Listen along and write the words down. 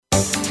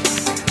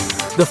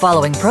The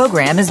following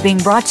program is being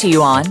brought to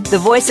you on the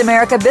Voice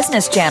America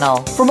Business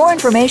Channel. For more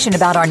information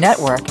about our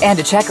network and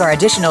to check our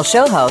additional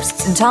show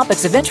hosts and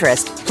topics of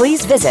interest,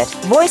 please visit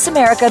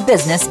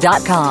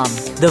voiceamericabusiness.com.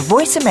 The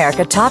Voice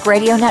America Talk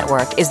Radio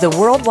Network is the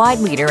worldwide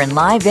leader in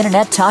live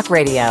Internet talk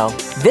radio.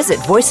 Visit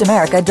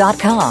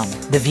voiceamerica.com.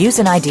 The views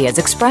and ideas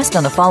expressed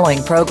on the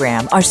following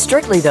program are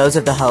strictly those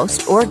of the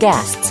host or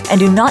guests and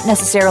do not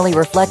necessarily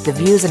reflect the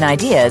views and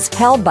ideas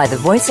held by the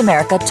Voice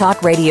America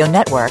Talk Radio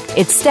Network,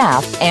 its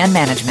staff, and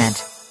management.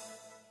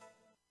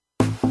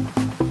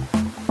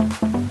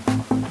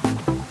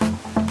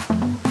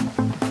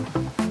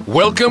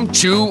 Welcome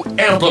to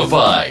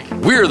Amplify.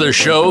 We're the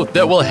show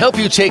that will help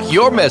you take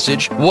your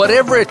message,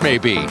 whatever it may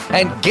be,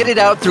 and get it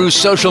out through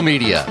social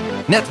media,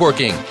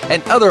 networking,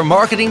 and other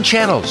marketing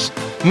channels.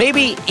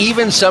 Maybe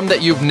even some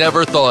that you've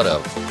never thought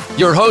of.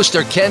 Your hosts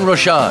are Ken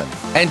Rochon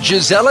and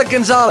Gisela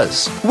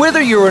Gonzalez.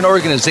 Whether you're an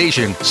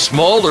organization,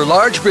 small or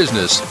large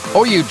business,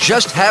 or you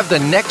just have the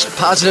next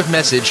positive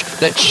message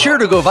that's sure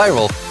to go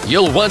viral,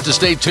 you'll want to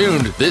stay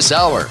tuned this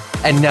hour.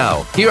 And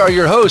now, here are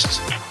your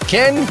hosts,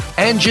 Ken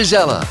and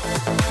Gisela.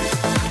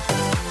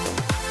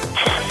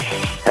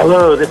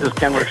 Hello, this is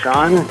Ken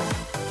Rochon.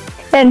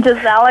 And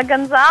Gisela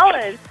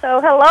Gonzalez. So,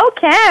 hello,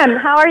 Ken.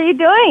 How are you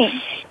doing?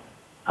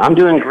 I'm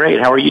doing great.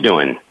 How are you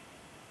doing?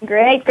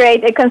 Great,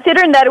 great.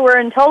 Considering that we're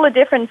in totally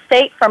different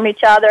states from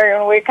each other,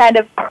 and we're kind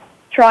of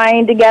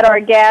trying to get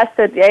our guests,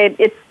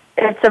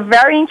 it's a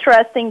very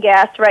interesting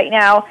guest right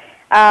now.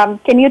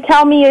 Can you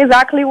tell me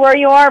exactly where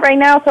you are right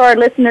now so our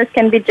listeners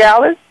can be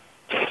jealous?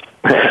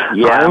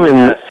 Yeah, I'm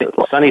in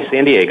sunny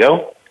San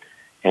Diego,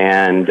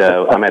 and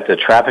I'm at the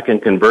Traffic and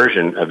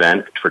Conversion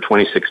event for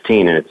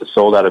 2016, and it's a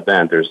sold-out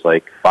event. There's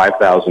like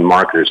 5,000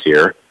 marketers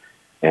here,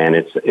 and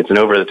it's an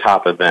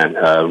over-the-top event.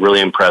 Really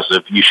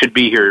impressive. You should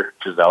be here,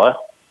 Gisela.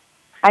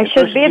 I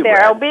should be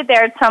there. I'll be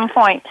there at some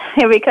point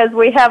because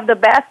we have the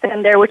best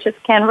in there, which is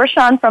Ken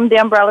Rochon from the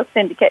Umbrella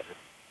Syndicate.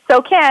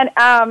 So, Ken,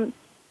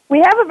 we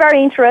have a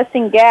very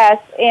interesting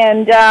guest,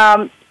 and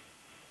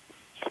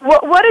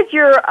what would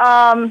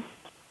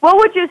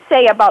you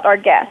say about our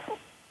guest?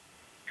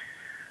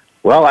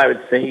 Well, I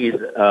would say he's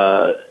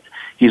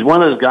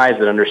one of those guys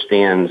that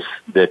understands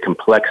the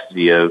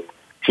complexity of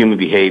human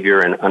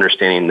behavior and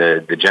understanding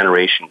the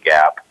generation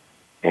gap.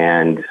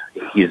 And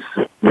he's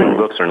written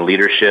books on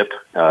leadership.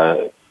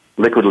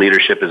 Liquid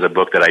Leadership is a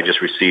book that I just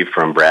received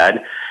from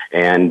Brad.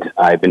 And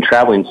I've been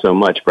traveling so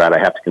much, Brad, I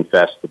have to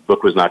confess, the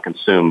book was not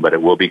consumed, but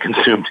it will be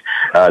consumed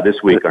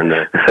this week.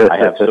 I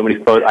have so many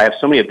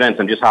events.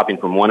 I'm just hopping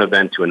from one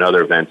event to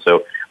another event.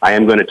 So I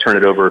am going to turn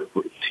it over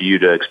to you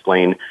to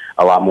explain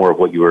a lot more of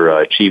what you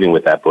were achieving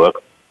with that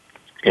book.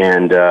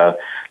 And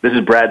this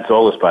is Brad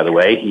Solis, by the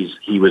way.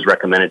 He was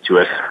recommended to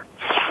us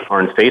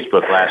on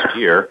Facebook last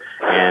year,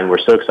 and we're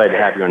so excited to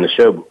have you on the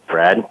show,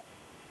 Brad.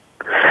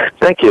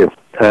 Thank you.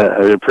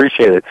 I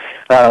appreciate it.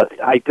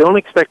 I don't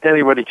expect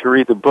anybody to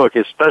read the book,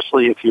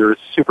 especially if you're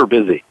super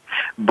busy,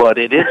 but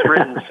it is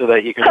written so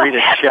that you can read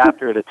a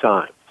chapter at a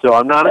time. So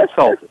I'm not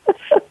insulted.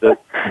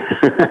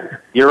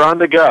 You're on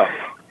the go.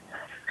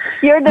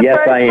 You're the yes,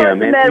 first I am.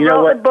 person that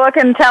wrote the book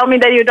and tell me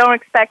that you don't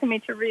expect me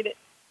to read it.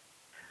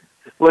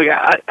 Look,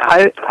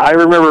 I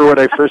remember when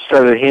I first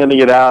started handing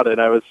it out,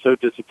 and I was so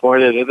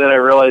disappointed, and then I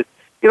realized,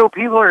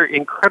 people are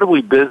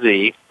incredibly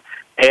busy,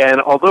 and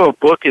although a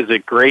book is a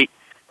great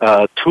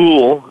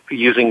tool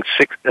using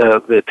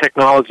the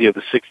technology of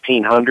the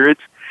 1600s,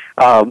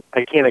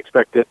 I can't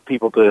expect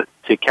people to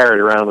carry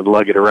it around and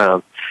lug it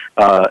around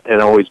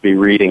and always be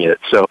reading it.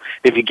 So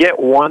if you get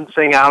one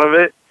thing out of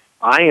it,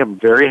 I am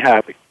very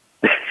happy.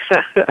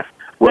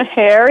 Well,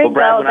 here we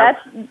go.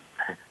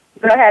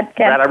 Go ahead,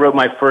 Ken. Brad, I wrote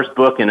my first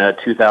book in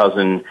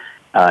 2009,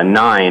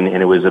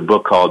 and it was a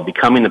book called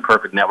Becoming the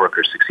Perfect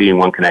Networker, Succeeding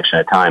One Connection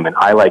at a Time. And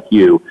I, like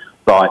you,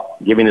 thought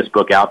giving this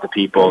book out to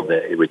people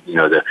that it would,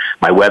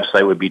 my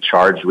website would be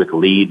charged with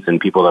leads and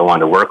people that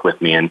wanted to work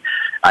with me. And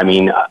I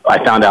mean,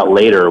 I found out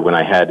later when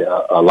I had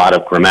a lot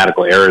of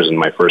grammatical errors in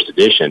my first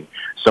edition.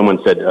 Someone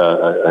said,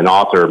 an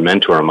author,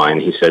 mentor of mine,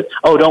 he said,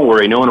 "Oh, don't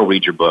worry, no one will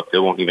read your book. They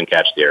won't even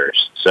catch the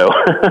errors." So,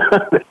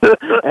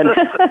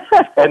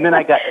 and then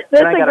I got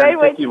on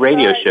 50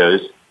 radio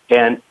shows,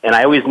 and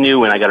I always knew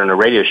when I got on a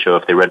radio show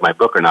if they read my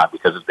book or not,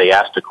 because if they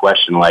asked a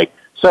question like,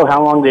 "So,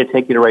 how long did it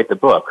take you to write the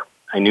book?"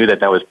 I knew that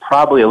was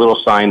probably a little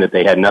sign that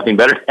they had nothing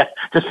better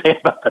to say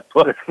about the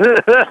book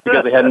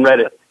because they hadn't read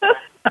it.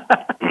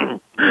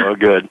 Oh,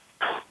 good.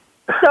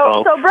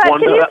 So Brad,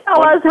 can you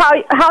tell us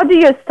how do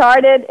you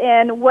start it,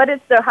 and what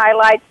is the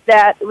highlights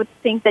that would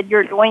think that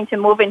you're going to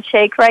move and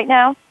shake right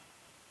now?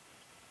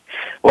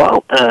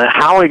 Well,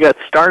 how I got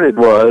started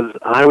was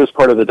I was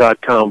part of the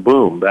dot-com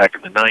boom back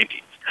in the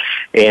 90s.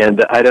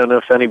 And I don't know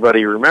if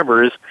anybody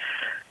remembers,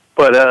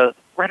 but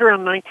right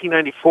around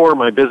 1994,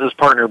 my business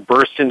partner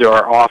burst into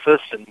our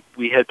office, and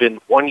we had been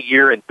 1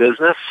 year in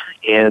business,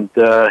 and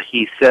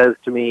he says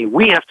to me,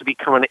 "We have to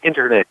become an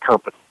Internet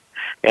company."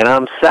 And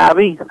I'm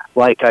savvy,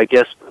 like I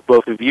guess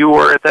both of you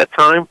were at that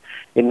time.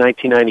 In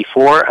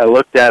 1994, I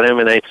looked at him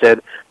and I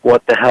said,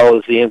 "What the hell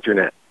is the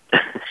Internet?"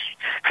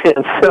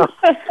 And so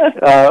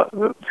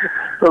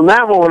from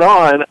that moment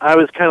on, I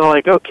was kind of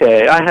like,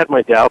 okay, I had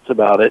my doubts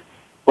about it.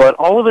 But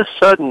all of a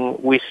sudden,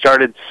 we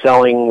started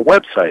selling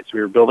websites. We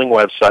were building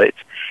websites.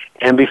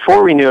 And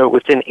before we knew it,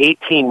 within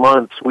 18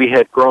 months, we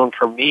had grown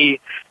from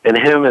me and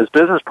him as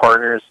business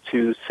partners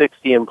to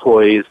 60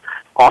 employees,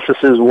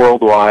 offices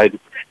worldwide.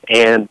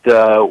 And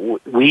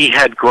we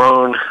had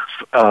grown,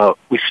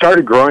 we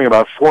started growing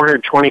about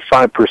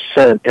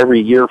 425%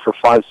 every year for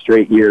 5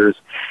 straight years.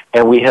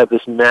 And we had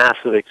this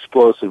massive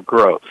explosive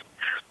growth.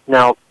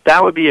 Now,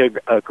 that would be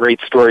a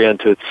great story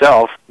unto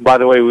itself. By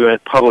the way, we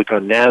went public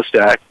on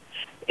NASDAQ.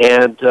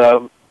 And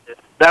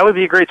that would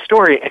be a great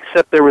story,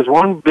 except there was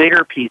one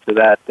bigger piece of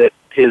that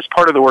is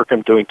part of the work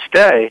I'm doing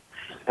today,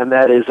 and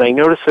that is I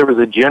noticed there was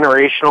a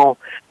generational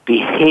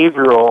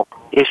behavioral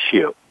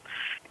issue.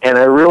 And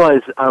I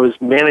realized I was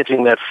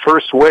managing that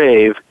first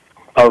wave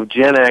of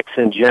Gen X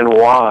and Gen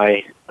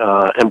Y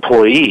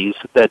employees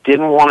that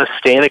didn't want to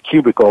stay in a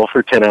cubicle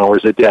for 10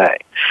 hours a day.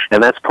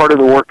 And that's part of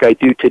the work I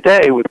do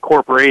today with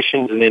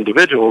corporations and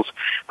individuals.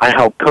 I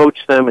help coach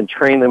them and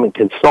train them and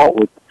consult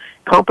with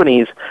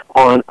companies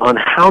on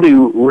how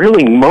to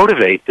really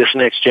motivate this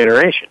next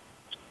generation.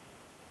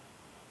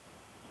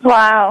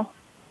 Wow.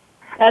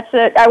 That's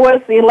it. I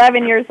was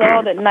 11 years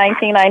old in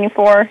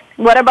 1994.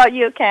 What about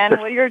you, Ken?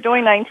 What you were doing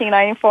in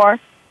 1994?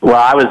 Well,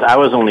 I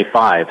was only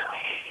 5.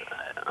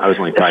 I was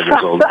only 5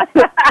 years old.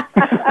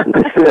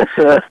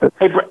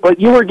 Hey, but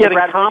you were getting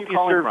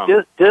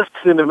CompuServe discs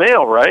in the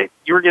mail, right?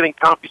 You were getting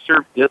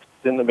CompuServe discs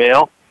in the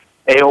mail,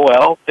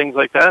 AOL, things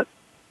like that?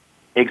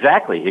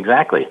 Exactly.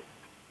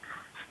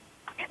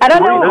 I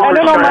don't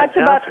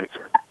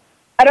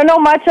know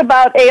much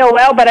about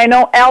AOL, but I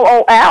know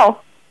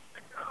LOL.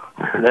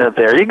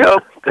 There you go.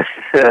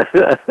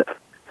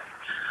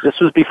 This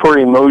was before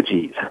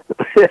emojis.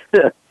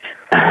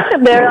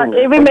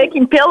 They're even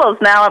making pillows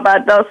now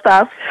about those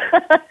stuff.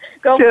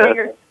 Go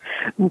figure.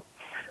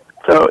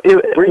 So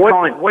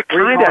what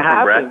kind of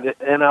happened,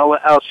 and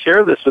I'll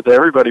share this with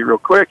everybody real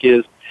quick,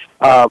 is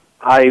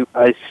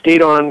I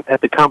stayed on at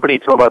the company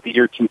till about the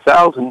year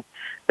 2000.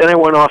 Then I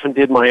went off and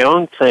did my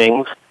own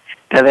things.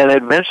 And then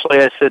eventually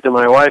I said to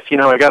my wife,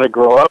 I got to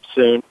grow up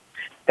soon.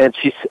 And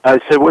I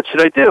said, what should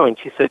I do? And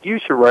she said, you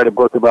should write a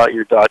book about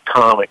your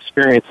 .com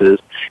experiences.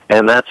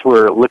 And that's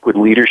where Liquid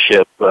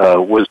Leadership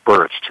was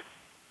birthed.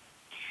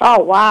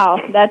 Oh, wow.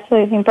 That's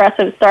an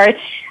impressive story.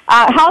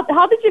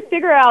 How did you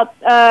figure out,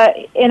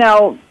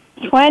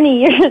 20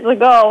 years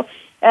ago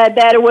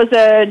that it was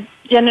a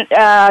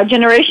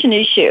generation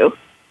issue?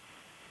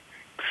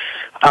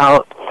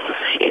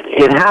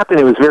 It happened.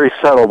 It was very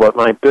subtle, but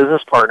my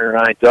business partner and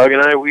I, Doug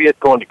and I, we had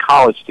gone to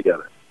college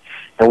together.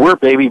 And we're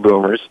baby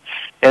boomers.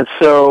 And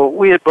so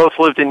we had both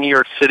lived in New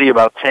York City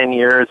about 10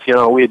 years.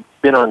 We had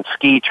been on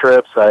ski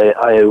trips.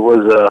 I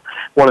was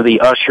one of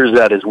the ushers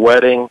at his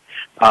wedding.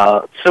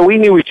 So we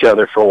knew each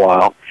other for a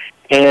while.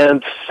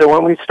 And so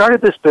when we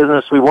started this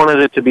business, we wanted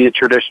it to be a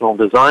traditional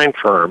design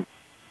firm.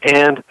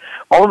 And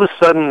all of a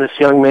sudden, this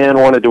young man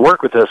wanted to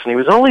work with us, and he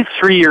was only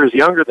 3 years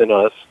younger than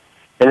us.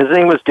 And his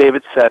name was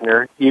David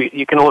Setner.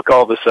 You can look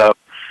all this up.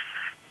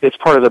 It's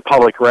part of the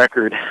public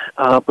record.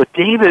 But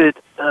David,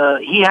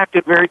 he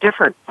acted very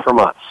different from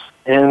us.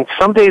 And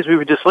some days we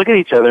would just look at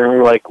each other and we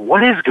were like,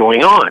 what is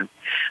going on?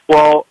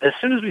 Well, as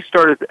soon as we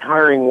started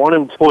hiring one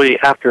employee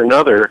after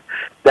another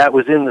that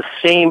was in the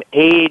same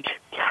age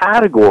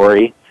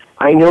category,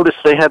 I noticed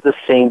they had the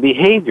same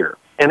behavior.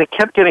 And it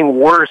kept getting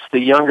worse the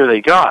younger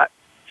they got.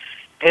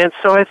 And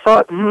so I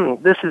thought,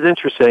 this is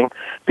interesting,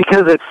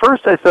 because at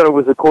first I thought it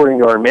was according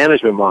to our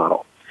management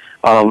model.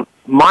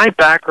 My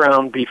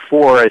background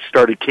before I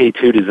started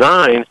K2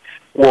 Design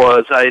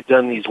was I had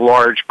done these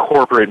large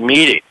corporate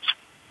meetings.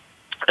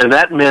 And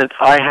that meant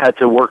I had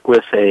to work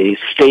with a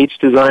stage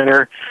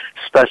designer,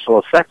 special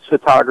effects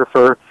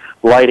photographer,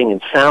 lighting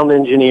and sound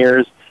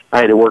engineers.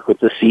 I had to work with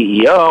the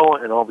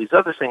CEO and all these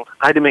other things.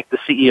 I had to make the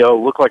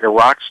CEO look like a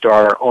rock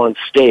star on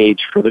stage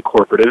for the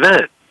corporate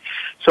event.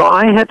 So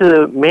I had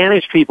to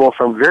manage people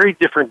from very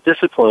different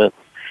disciplines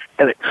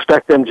and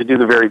expect them to do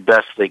the very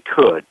best they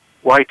could.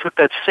 Well, I took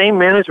that same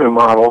management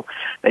model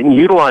and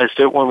utilized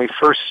it when we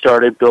first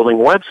started building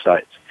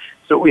websites.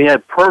 So we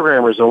had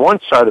programmers on one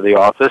side of the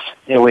office,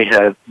 and we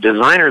had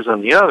designers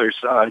on the other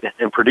side,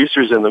 and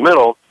producers in the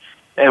middle,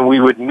 and we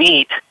would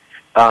meet,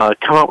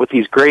 come up with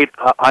these great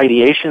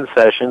ideation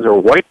sessions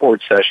or whiteboard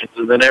sessions,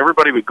 and then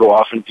everybody would go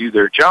off and do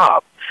their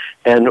job.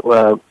 And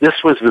this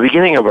was the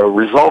beginning of a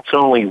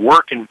results-only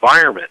work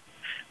environment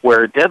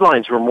where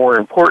deadlines were more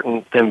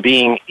important than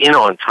being in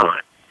on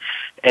time.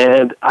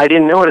 And I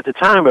didn't know it at the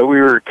time, but we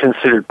were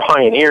considered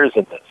pioneers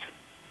in this.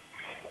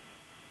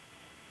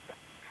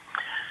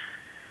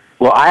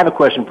 Well, I have a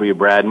question for you,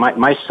 Brad.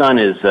 My son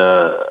is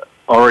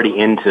already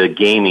into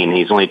gaming.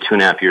 He's only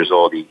 2.5 years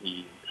old.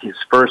 His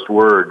first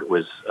word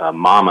was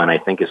mama, and I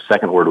think his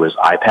second word was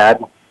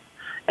iPad.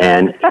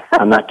 And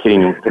I'm not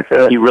kidding.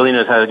 He really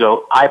knows how to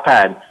go,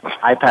 iPad.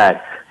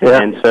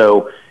 Yeah. And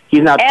so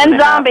He's now and 2.5.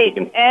 zombies.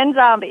 Can, and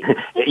zombies.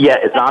 yeah,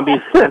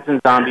 zombies, Plants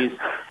and Zombies.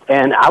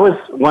 And I was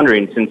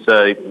wondering, since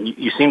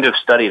you seem to have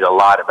studied a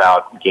lot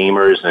about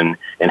gamers and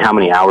how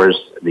many hours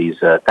these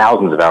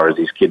thousands of hours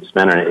these kids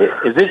spend on it,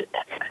 is it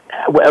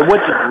at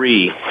what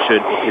degree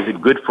is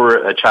it good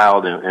for a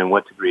child, and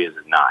what degree is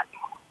it not?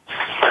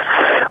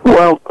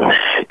 Well,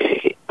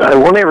 I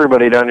want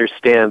everybody to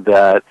understand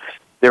that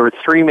there were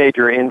three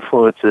major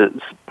influences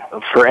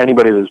for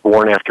anybody that was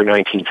born after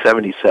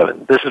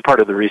 1977. This is part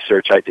of the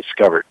research I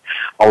discovered.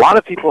 A lot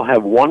of people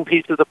have one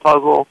piece of the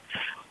puzzle,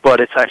 but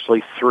it's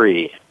actually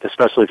three,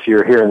 especially if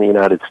you're here in the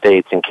United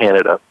States and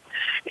Canada.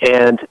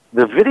 And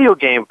the video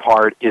game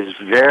part is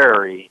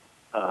very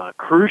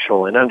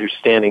crucial in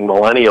understanding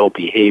millennial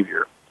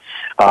behavior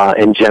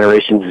and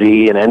Generation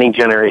Z and any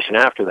generation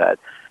after that.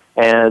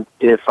 And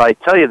if I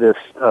tell you this,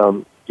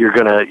 you're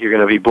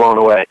gonna be blown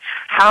away.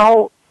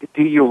 How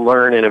do you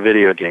learn in a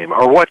video game,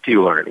 or what do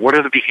you learn? What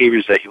are the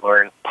behaviors that you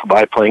learn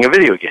by playing a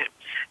video game?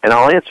 And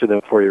I'll answer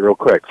them for you real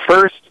quick.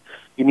 First,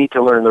 you need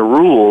to learn the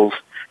rules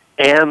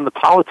and the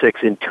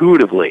politics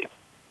intuitively.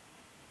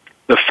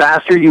 The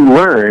faster you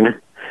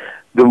learn,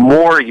 the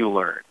more you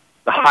learn.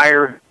 The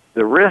higher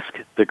the risk,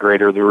 the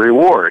greater the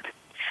reward.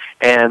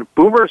 And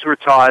boomers were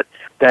taught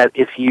that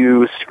if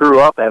you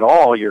screw up at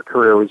all, your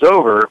career was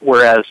over,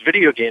 whereas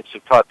video games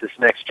have taught this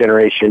next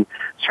generation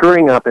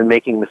screwing up and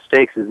making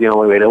mistakes is the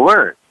only way to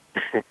learn.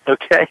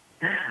 Okay?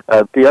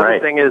 The other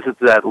thing is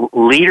that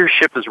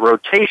leadership is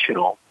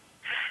rotational,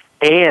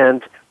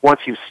 and once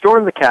you've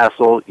stormed the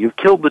castle, you've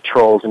killed the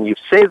trolls, and you've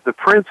saved the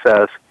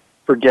princess,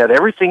 forget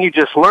everything you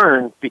just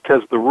learned,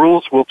 because the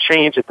rules will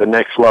change at the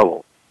next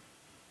level.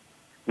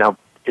 Now,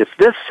 if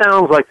this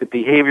sounds like the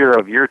behavior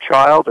of your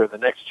child or the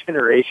next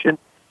generation,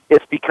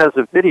 it's because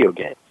of video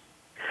games.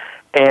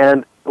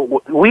 And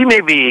we may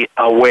be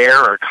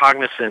aware or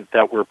cognizant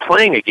that we're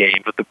playing a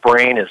game, but the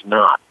brain is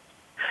not.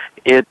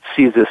 It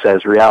sees this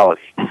as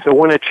reality. So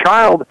when a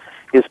child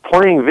is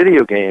playing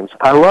video games,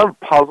 I love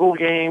puzzle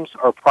games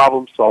or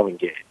problem-solving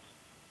games,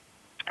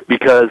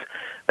 because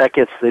that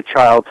gets the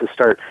child to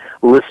start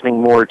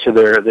listening more to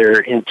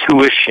their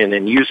intuition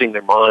and using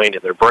their mind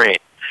and their brain.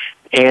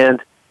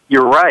 And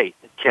you're right,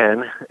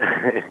 Ken.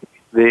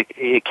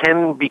 It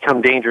can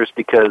become dangerous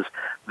because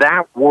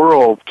that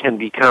world can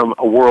become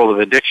a world of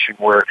addiction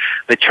where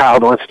the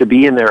child wants to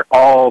be in there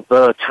all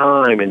the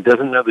time and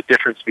doesn't know the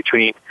difference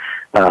between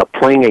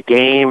playing a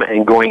game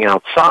and going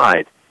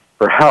outside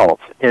for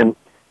health. And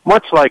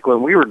much like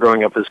when we were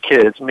growing up as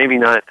kids, maybe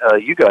not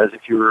you guys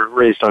if you were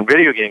raised on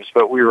video games,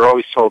 but we were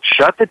always told,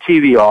 shut the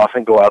TV off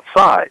and go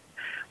outside.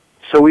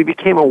 So we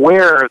became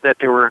aware that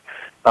there were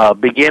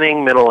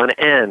beginning, middle, and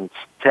ends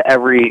to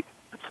every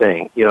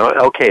thing. You know,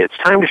 okay, it's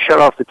time to shut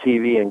off the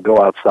TV and go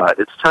outside.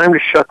 It's time to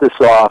shut this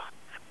off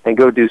and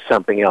go do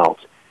something else.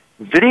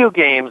 Video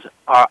games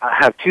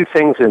have two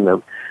things in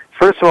them.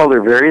 First of all,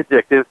 they're very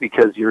addictive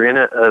because you're in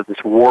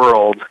this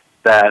world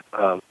that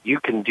you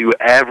can do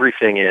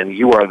everything in.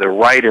 You are the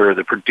writer,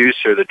 the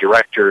producer, the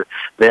director,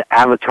 the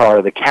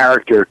avatar, the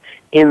character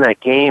in that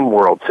game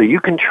world. So you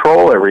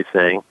control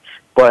everything,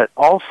 but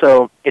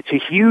also it's a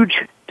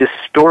huge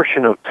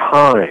distortion of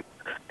time.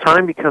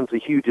 Time becomes a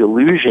huge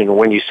illusion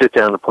when you sit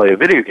down to play a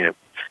video game.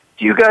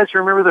 Do you guys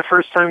remember the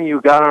first time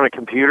you got on a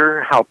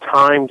computer, how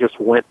time just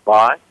went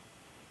by?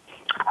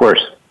 Of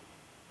course.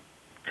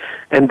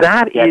 And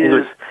that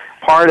is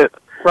part of,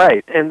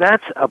 right, and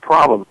that's a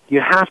problem.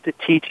 You have to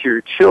teach your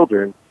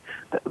children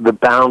the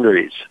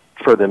boundaries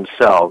for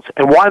themselves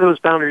and why those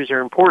boundaries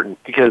are important,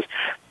 because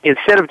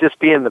instead of just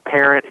being the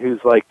parent who's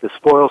like the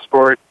spoil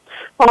sport,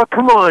 oh,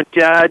 come on,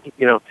 Dad,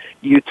 you know,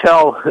 you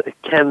tell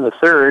Ken the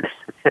Third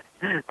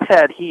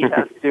that he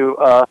has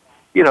to,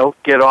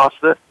 get off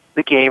the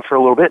game for a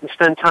little bit and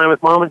spend time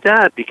with Mom and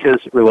Dad because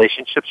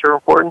relationships are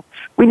important.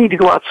 We need to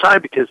go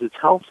outside because it's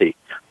healthy.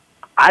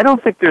 I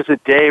don't think there's a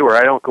day where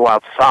I don't go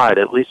outside,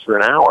 at least for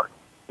an hour,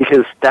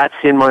 because that's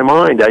in my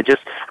mind. I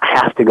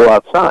have to go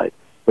outside.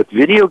 But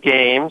video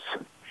games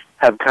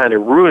have kind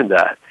of ruined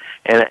that.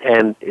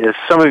 And as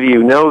some of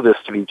you know this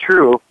to be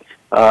true,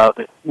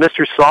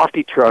 Mr.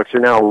 Softy trucks are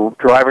now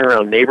driving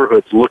around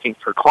neighborhoods looking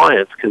for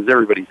clients because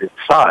everybody's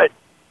inside.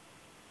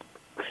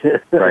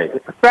 Right.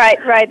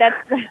 Right. That's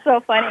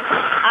so funny.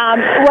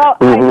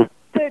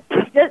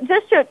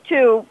 Just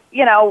to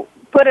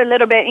put a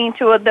little bit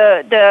into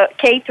the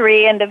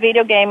K3 and the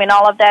video game and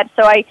all of that.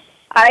 So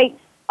I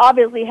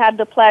obviously had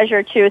the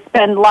pleasure to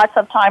spend lots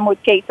of time with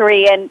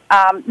K3,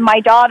 and my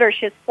daughter,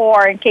 she's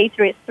 4 and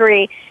K3 is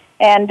 3,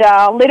 and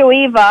little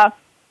Eva,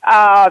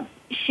 I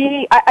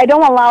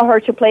don't allow her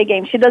to play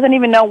games. She doesn't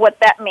even know what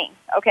that means.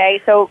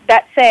 Okay, so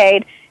that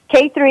said,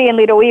 K3 and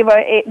little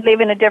Eva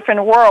live in a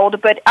different world,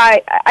 but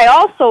I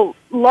also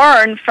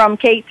learned from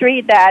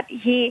K3 that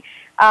he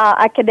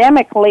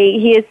academically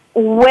he is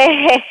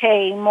way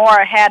more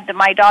ahead than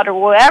my daughter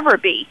will ever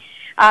be.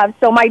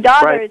 So my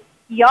daughter is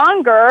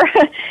younger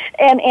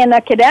and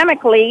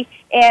academically,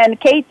 and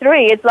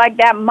K3 is like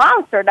that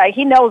monster that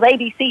he knows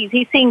ABCs.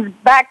 He sings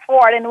back,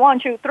 forward, and 1,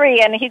 2, 3,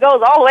 and he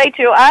goes all the way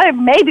to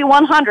maybe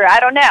 100. I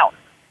don't know.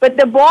 But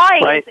the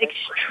boy is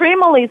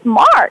extremely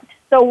smart.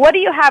 So what do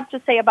you have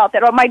to say about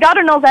that? Well, my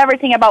daughter knows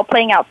everything about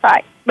playing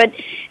outside. But,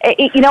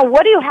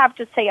 what do you have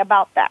to say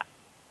about that?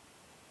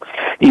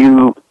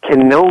 You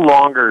can no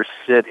longer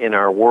sit in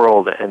our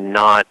world and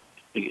not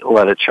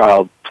let a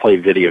child play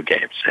video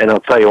games. And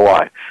I'll tell you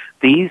why.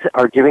 These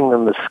are giving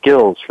them the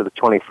skills for the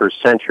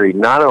 21st century,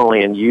 not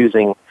only in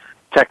using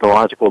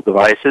technological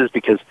devices,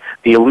 because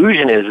the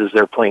illusion is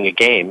they're playing a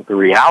game. The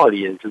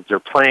reality is they're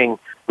playing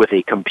with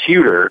a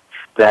computer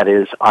that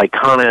is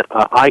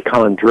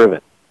icon-driven.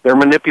 They're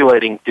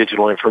manipulating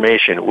digital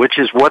information, which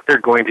is what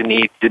they're going to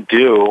need to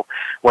do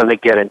when they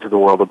get into the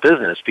world of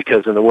business,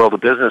 because in the world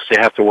of business,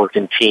 they have to work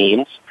in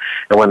teams.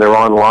 And when they're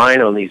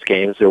online on these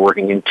games, they're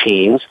working in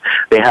teams.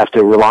 They have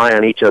to rely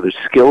on each other's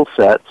skill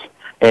sets.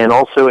 And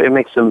also, it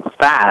makes them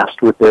fast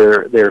with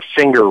their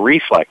finger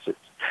reflexes.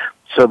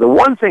 So the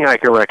one thing I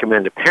can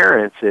recommend to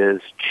parents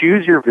is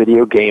choose your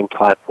video game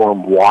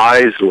platform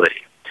wisely.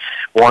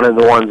 One of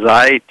the ones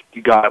I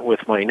got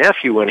with my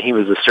nephew when he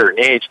was a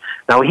certain age,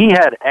 now he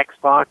had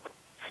Xbox.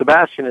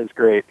 Sebastian is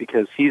great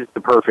because he's the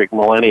perfect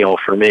millennial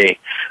for me.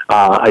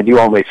 I do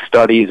all my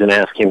studies and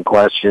ask him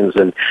questions,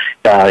 and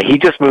he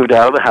just moved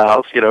out of the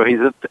house. He's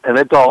an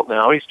adult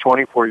now. He's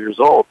 24 years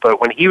old. But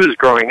when he was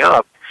growing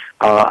up,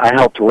 I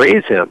helped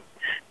raise him.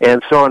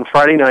 And so on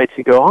Friday nights,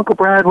 he'd go, "Uncle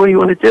Brad, what do you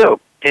want to do?"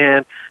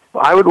 And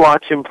I would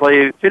watch him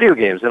play video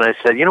games. And I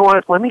said, "You know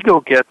what? Let me go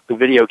get the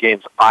video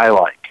games I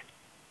like."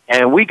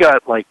 And we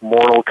got like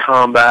Mortal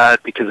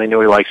Kombat because I know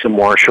he likes some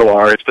martial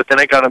arts. But then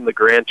I got him the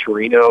Gran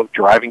Torino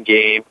driving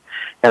game.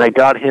 And I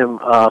got him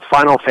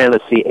Final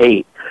Fantasy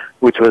VIII,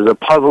 which was a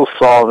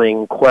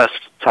puzzle-solving quest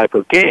type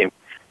of game.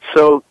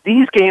 So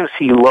these games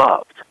he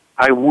loved.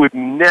 I would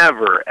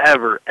never,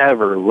 ever,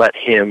 ever let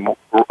him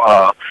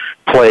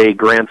play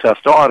Grand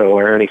Theft Auto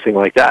or anything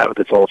like that with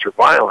its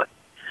ultra-violent.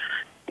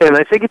 And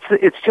I think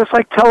it's just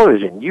like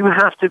television. You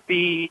have to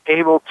be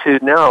able to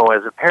know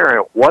as a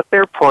parent what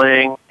they're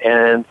playing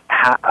and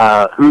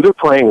who they're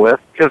playing with,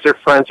 because their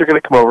friends are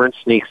going to come over and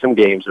sneak some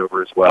games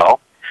over as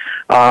well.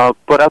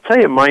 But I'll tell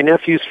you, my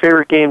nephew's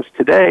favorite games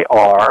today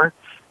are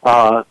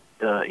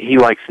he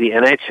likes the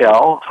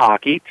NHL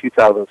hockey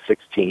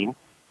 2016.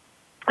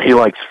 He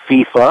likes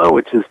FIFA,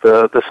 which is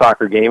the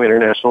soccer game,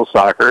 international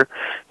soccer.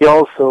 He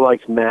also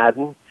likes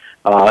Madden.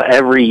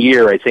 Every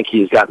year, I think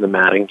he's gotten the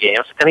Madden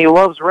games, and he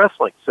loves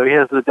wrestling. So he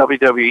has the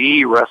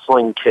WWE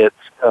wrestling kits.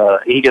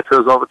 He gets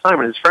those all the time,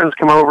 and his friends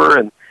come over,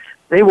 and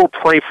they will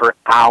play for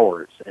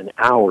hours and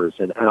hours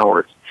and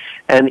hours.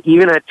 And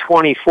even at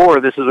 24,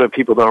 this is what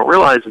people don't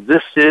realize,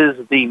 this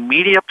is the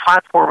media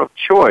platform of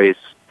choice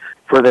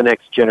for the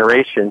next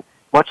generation,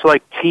 much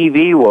like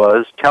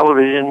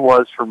television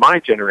was for my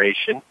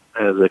generation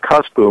as a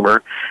cuss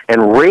boomer,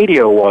 and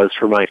radio was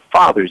for my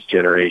father's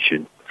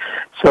generation.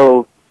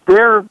 So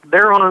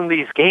they're on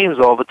these games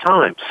all the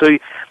time. So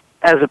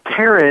as a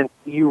parent,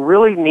 you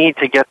really need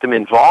to get them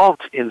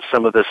involved in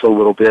some of this a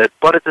little bit,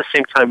 but at the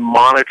same time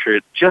monitor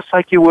it just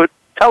like you would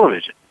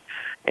television.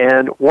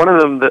 And one of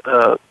them,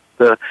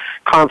 the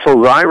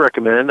consoles I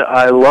recommend,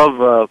 I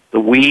love the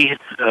Wii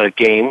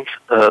game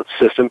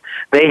system.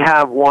 They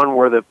have one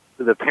where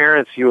the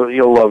parents,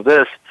 you'll love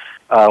this,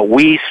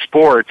 Wii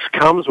Sports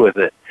comes with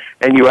it.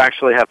 And you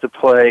actually have to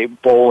play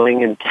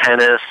bowling and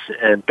tennis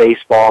and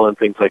baseball and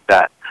things like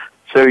that.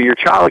 So your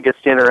child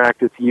gets to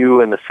interact with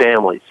you and the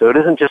family. So it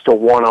isn't just a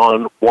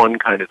one-on-one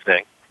kind of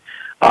thing.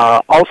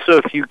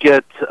 Also, if you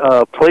get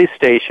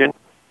PlayStation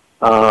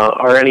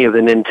or any of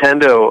the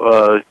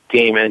Nintendo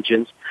game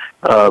engines,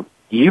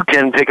 you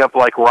can pick up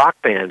like Rock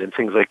Band and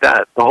things like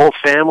that. The whole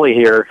family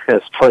here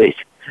has played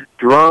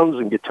drums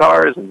and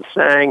guitars and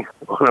sang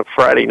on a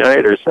Friday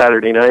night or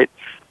Saturday night.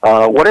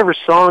 Whatever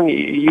song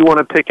you want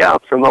to pick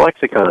out from the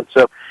lexicon.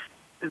 So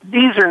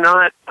these are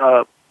not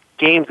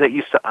games that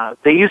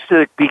they used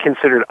to be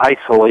considered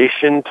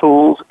isolation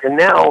tools, and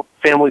now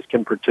families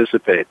can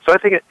participate. So I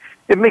think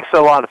it makes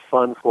a lot of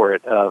fun for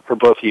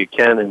both of you,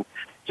 Ken and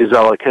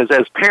Gisela, because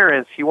as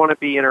parents, you want to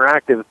be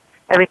interactive,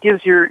 and it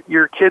gives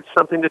your kids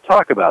something to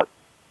talk about.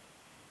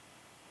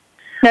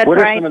 That's what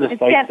are right. some of the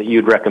sites that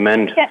you'd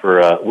recommend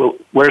for?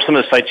 What are some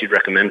of the sites you'd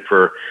recommend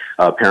for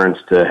parents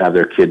to have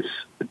their kids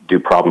do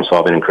problem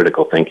solving and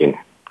critical thinking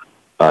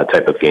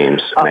type of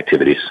games and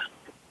activities?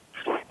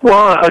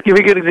 Well, I'll give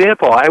you a good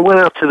example. I went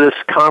out to this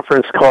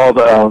conference called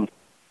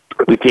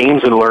the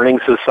Games and Learning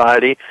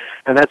Society,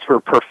 and that's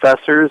where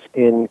professors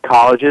in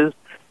colleges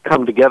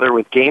come together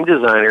with game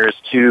designers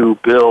to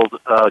build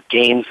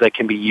games that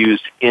can be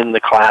used in the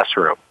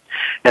classroom.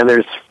 And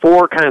there's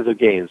 4 kinds of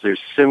games. There's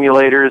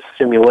simulators,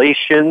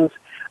 simulations,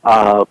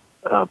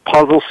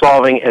 puzzle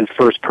solving, and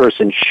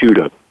first-person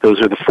shoot-'em. Those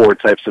are the 4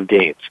 types of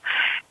games.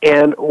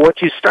 And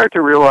what you start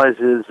to realize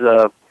is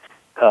the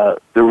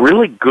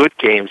really good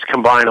games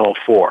combine all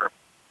 4.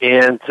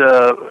 And,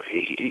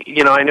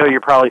 I know you're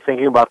probably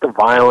thinking about the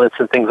violence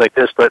and things like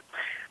this, but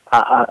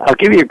I'll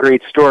give you a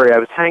great story. I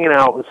was hanging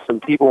out with some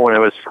people when I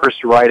was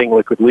first writing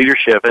Liquid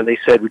Leadership, and they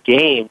said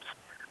games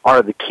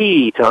are the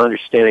key to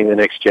understanding the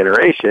next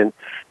generation.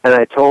 And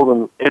I told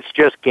him, it's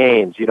just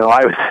games. You know,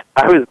 I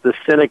was the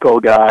cynical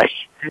guy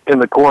in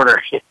the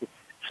corner,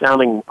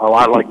 sounding a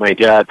lot like my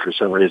dad for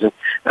some reason.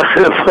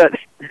 But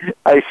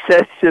I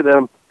said to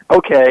them,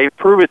 okay,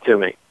 prove it to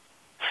me.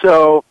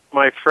 So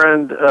my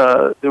friend,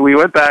 we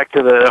went back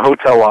to the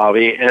hotel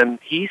lobby, and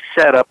he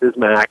set up his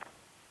Mac,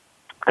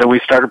 and we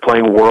started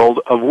playing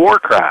World of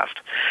Warcraft,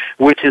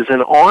 which is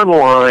an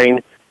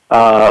online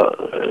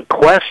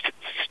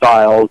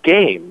quest-style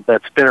game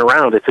that's been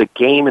around. It's a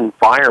game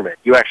environment.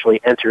 You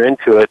actually enter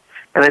into it,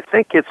 and I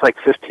think it's like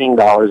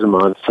 $15 a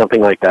month,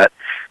 something like that.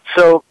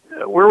 So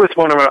we're with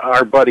one of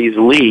our buddies,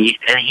 Lee,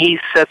 and he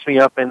sets me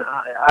up, and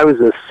I was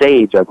a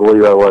sage, I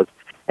believe I was,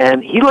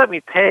 and he let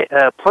me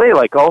play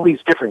like all these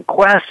different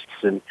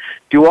quests and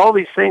do all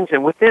these things,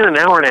 and within an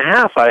hour and a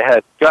half, I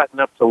had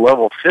gotten up to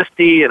level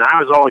 50, and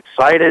I was all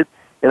excited.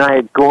 And I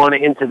had gone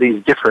into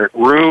these different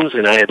rooms,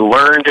 and I had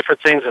learned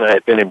different things, and I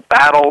had been in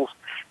battles,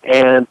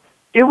 and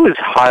it was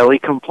highly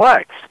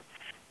complex.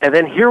 And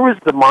then here was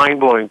the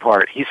mind-blowing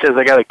part. He says,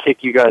 I got to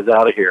kick you guys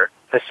out of here.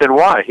 I said,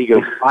 why? He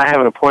goes, I have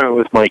an appointment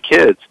with my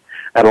kids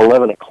at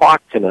 11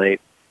 o'clock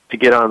tonight to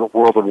get on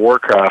World of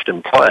Warcraft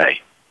and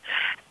play.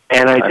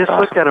 And I just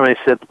looked at him, and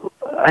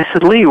I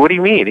said, Lee, what do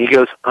you mean? He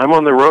goes, I'm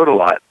on the road a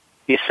lot.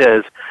 He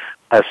says,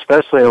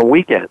 especially on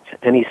weekends.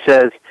 And he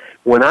says,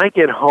 when I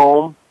get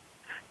home,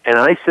 and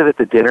I sit at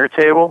the dinner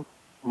table,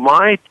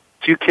 my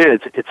two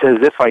kids, it's as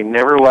if I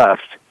never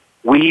left.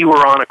 We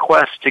were on a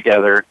quest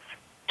together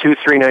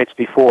 2-3 nights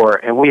before,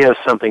 and we have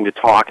something to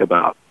talk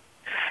about.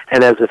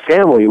 And as a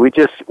family,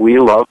 we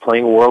love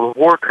playing World of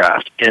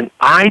Warcraft. And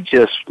I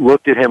just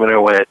looked at him and I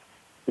went,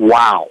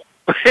 wow,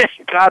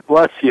 God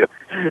bless you.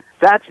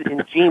 That's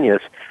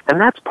ingenious.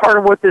 And that's part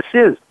of what this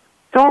is.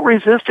 Don't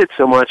resist it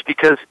so much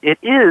because it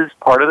is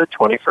part of the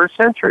 21st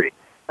century.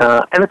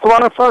 And it's a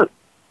lot of fun.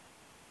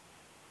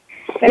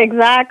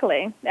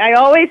 Exactly. I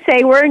always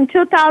say we're in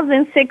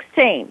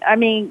 2016. I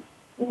mean,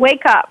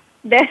 wake up.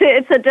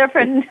 It's a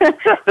different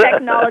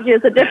technology.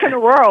 It's a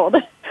different world.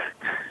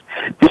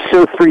 It's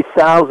so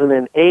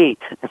 3008,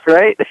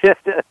 right?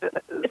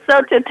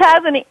 So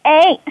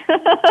 2008.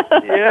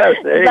 Yes,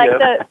 there like you go.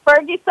 the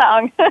Fergie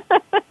song.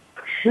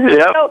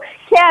 Yep. So,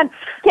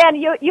 Ken,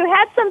 you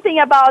had something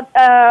about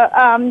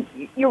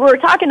you were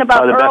talking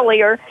about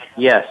earlier.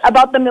 Yes.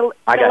 About the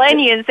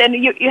millennials, and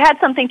you had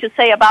something to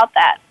say about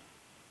that.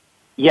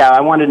 Yeah,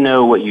 I wanted to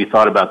know what you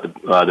thought about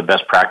the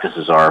best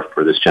practices are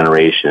for this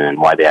generation and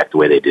why they act the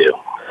way they do.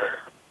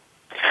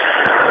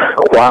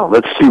 Wow,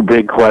 that's two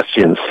big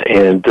questions,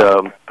 and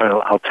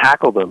I'll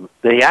tackle them.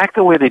 They act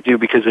the way they do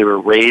because they were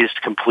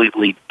raised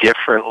completely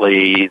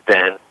differently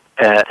than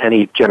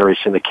any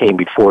generation that came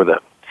before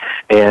them.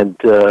 And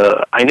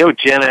I know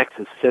Gen X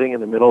is sitting in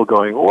the middle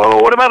going, whoa,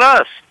 what about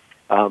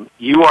us?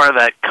 You are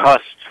that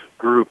cussed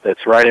group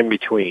that's right in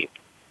between,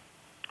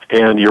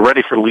 and you're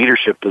ready for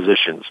leadership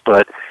positions,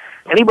 but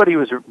anybody who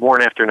was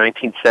born after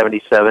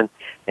 1977,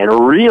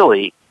 and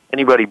really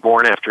anybody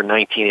born after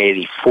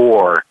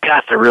 1984,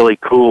 got the really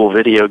cool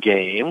video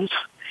games,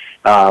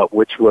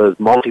 which was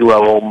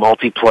multi-level,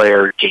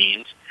 multiplayer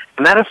games,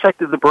 and that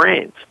affected the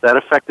brains. That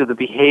affected the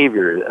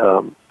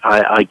behavior.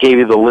 I gave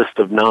you the list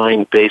of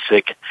 9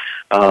 basic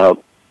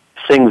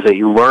things that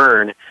you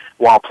learn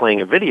while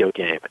playing a video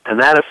game,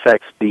 and that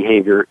affects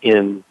behavior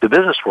in the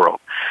business world.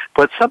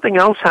 But something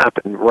else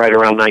happened right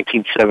around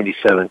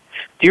 1977.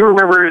 Do you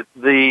remember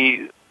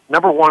the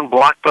number 1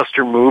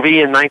 blockbuster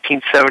movie in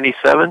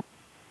 1977?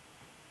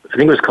 I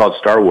think it was called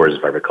Star Wars,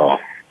 if I recall.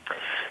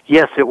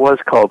 Yes, it was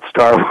called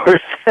Star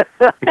Wars.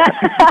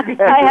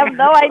 I have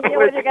no idea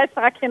what you guys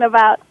are talking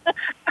about.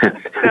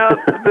 Now,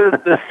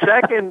 the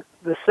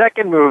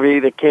second movie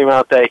that came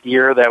out that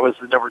year, that was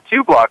the number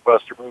 2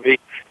 blockbuster movie,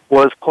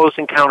 was Close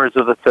Encounters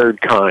of the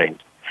Third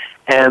Kind.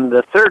 And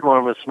the third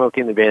one was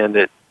Smokey and the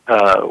Bandit,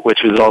 which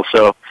was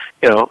also,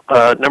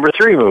 number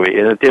 3 movie,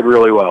 and it did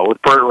really well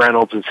with Burt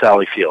Reynolds and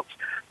Sally Fields.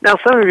 Now,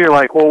 some of you are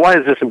like, well, why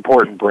is this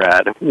important,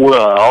 Brad?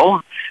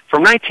 Well,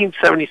 from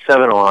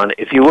 1977 on,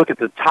 if you look at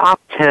the top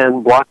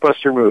 10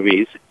 blockbuster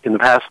movies in the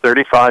past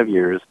 35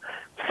 years,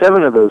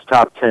 7 of those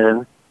top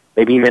 10,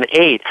 maybe even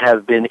 8,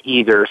 have been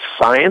either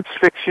science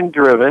fiction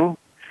driven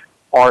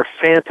or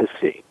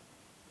fantasy.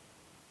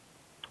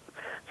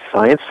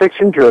 Science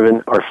fiction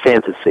driven or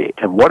fantasy.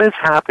 And what has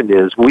happened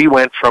is we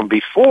went from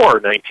before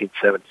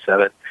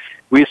 1977,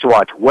 we used to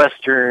watch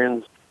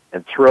Westerns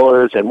and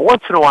thrillers, and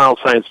once in a while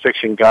science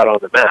fiction got on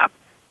the map,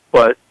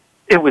 but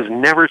it was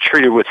never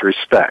treated with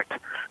respect.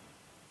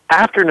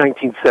 After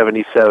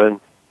 1977,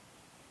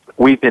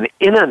 we've been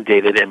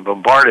inundated and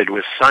bombarded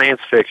with science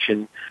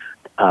fiction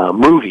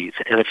movies,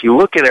 and if you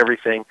look at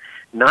everything,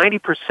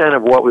 90%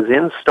 of what was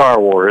in Star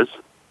Wars,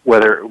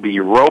 whether it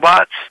be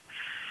robots,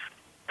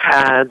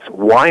 pads,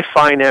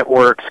 Wi-Fi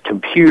networks,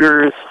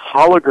 computers,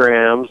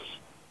 holograms,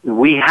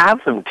 we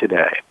have them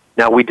today.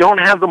 Now, we don't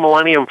have the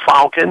Millennium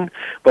Falcon,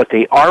 but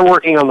they are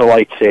working on the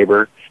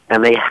lightsaber,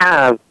 and they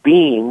have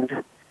beamed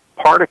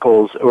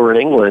particles over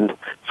in England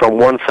from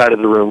one side of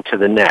the room to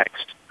the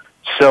next.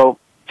 So,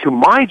 to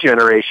my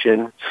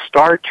generation,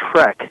 Star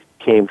Trek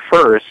came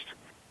first,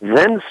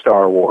 then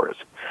Star Wars.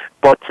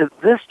 But to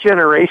this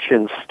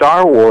generation,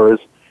 Star Wars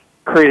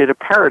created a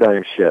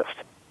paradigm shift.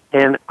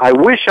 And I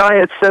wish I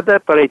had said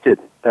that, but I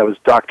didn't. That was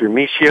Dr.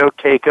 Michio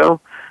Kaku,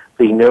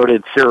 the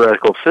noted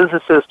theoretical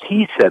physicist.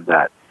 He said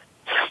that.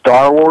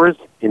 Star Wars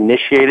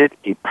initiated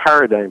a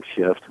paradigm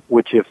shift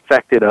which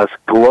affected us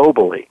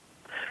globally.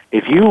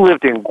 If you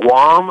lived in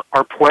Guam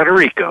or Puerto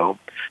Rico,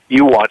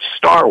 you watched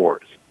Star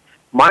Wars.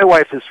 My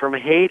wife is from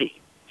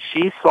Haiti.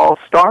 She saw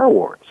Star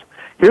Wars.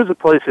 Here's a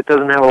place that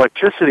doesn't have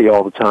electricity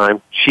all the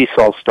time. She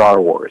saw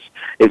Star Wars.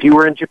 If you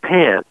were in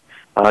Japan,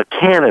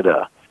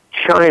 Canada,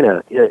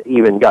 China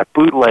even got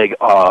bootleg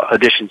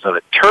editions of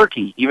it.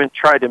 Turkey even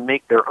tried to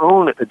make their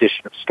own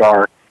edition of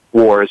Star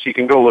Wars. You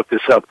can go look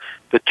this up.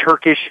 The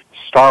Turkish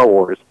Star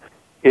Wars.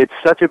 It's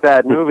such a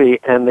bad movie,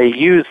 and they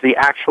use the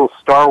actual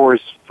Star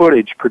Wars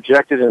footage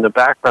projected in the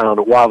background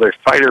while their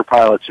fighter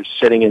pilots are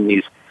sitting in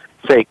these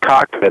fake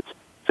cockpits.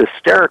 It's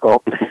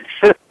hysterical.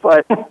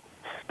 But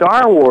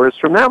Star Wars,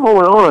 from that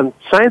moment on,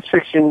 science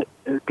fiction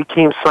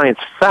became science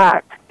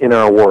fact in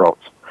our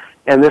worlds.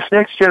 And this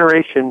next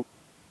generation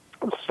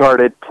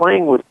started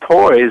playing with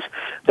toys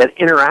that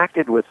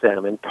interacted with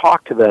them and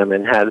talked to them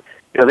and had,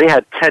 they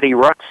had Teddy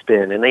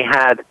Ruxpin, and they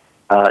had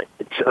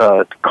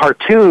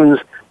cartoons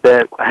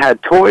that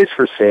had toys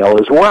for sale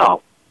as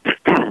well.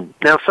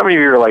 Now, some of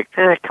you are like,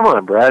 come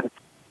on, Brad.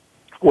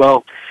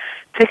 Well,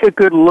 take a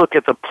good look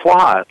at the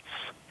plots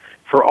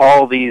for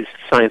all these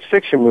science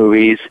fiction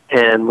movies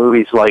and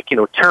movies like,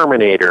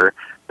 Terminator,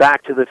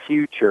 Back to the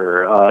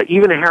Future,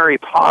 even Harry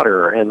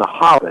Potter and The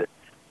Hobbit.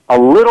 A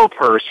little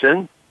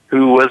person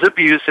who was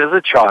abused as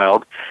a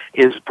child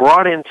is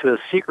brought into a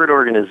secret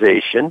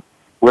organization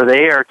where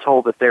they are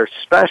told that they're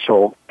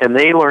special, and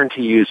they learn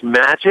to use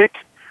magic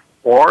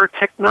or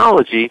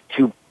technology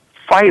to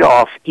fight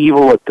off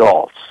evil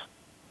adults.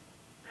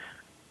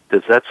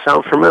 Does that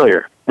sound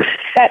familiar?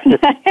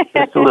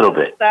 Just a little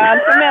bit.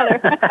 Sounds familiar.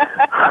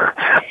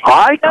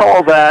 I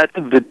call that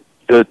the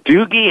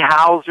Doogie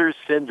Howser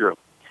syndrome.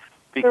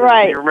 Because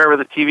if you remember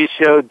the TV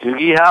show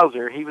Doogie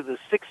Howser, he was a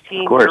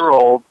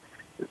 16-year-old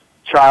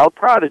child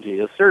prodigy,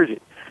 a surgeon.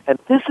 And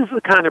this is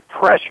the kind of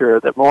pressure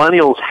that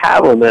millennials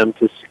have on them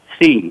to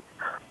succeed.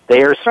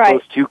 They are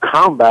supposed to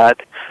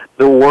combat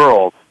the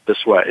world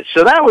this way.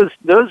 So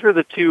those were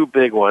the two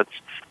big ones,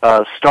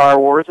 Star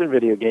Wars and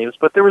video games.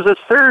 But there was a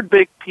third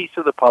big piece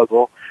of the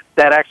puzzle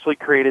that actually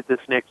created this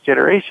next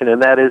generation,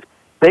 and that is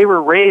they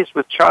were raised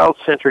with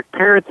child-centric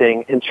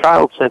parenting and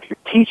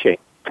child-centric teaching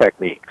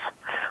techniques.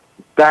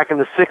 Back in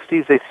the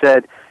 60s, they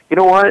said, you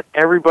know what?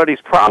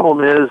 Everybody's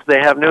problem is they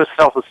have no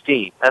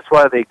self-esteem. That's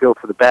why they go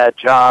for the bad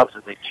jobs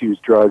and they choose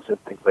drugs and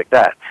things like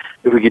that.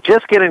 If we could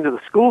just get into the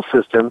school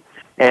system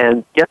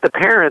and get the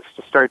parents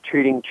to start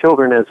treating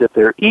children as if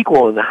they're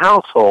equal in the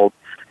household,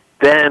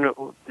 then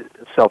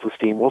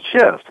self-esteem will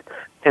shift.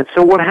 And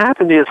so what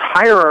happened is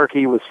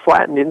hierarchy was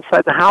flattened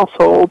inside the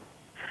household,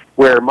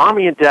 where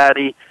mommy and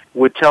daddy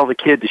would tell the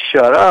kid to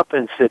shut up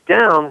and sit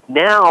down.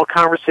 Now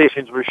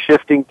conversations were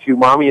shifting to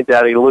mommy and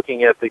daddy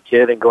looking at the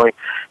kid and going,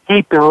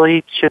 hey,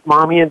 Billy, should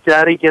mommy and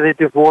daddy get a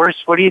divorce?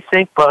 What do you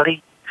think,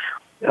 buddy?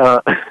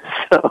 I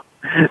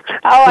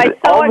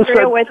so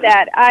agree with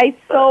that. I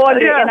so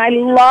agree, and I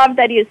love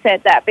that you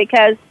said that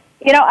because,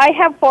 I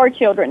have 4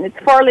 children. It's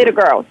 4 little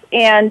girls,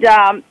 and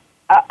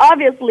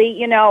obviously,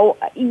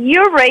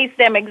 you raise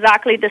them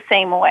exactly the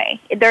same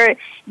way. They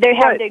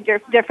have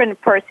their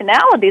different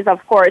personalities,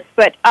 of course,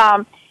 but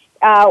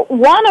only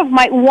one of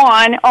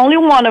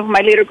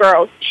my little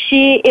girls,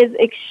 she is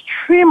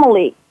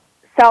extremely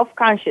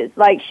self-conscious.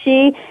 Like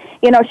she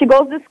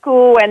goes to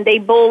school and they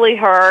bully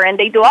her and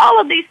they do all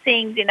of these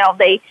things.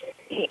 They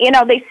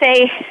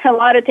say a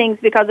lot of things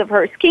because of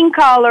her skin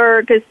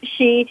color, because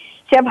she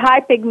have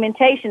high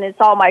pigmentation. It's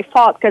all my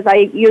fault because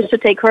I used to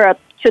take her up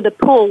to the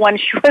pool when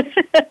she was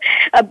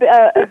a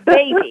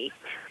baby.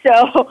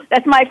 So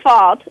that's my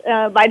fault.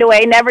 By the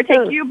way, never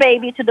take your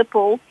baby to the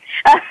pool.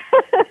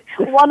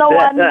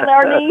 101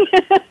 learning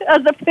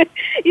as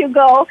you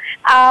go.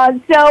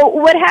 So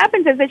what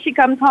happens is that she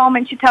comes home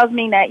and she tells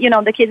me that,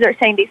 the kids are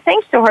saying these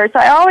things to her. So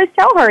I always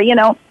tell her,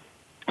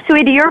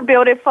 sweetie, you're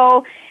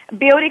beautiful.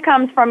 Beauty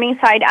comes from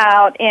inside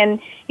out,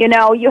 and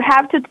you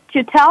have to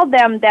tell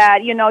them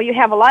that you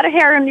have a lot of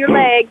hair on your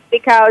legs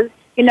because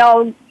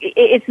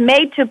it's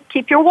made to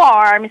keep you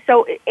warm.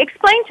 So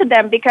explain to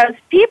them, because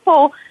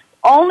people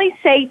only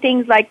say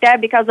things like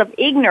that because of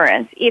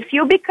ignorance. If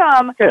you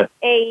become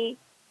a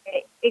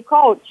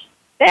coach,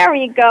 there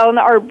you go,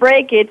 or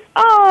break it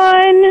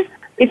on.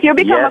 If you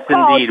become a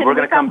coach, indeed, we're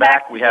going to come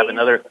back. We have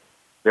another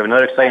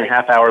exciting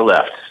half hour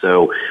left.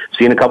 So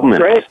see you in a couple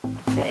minutes.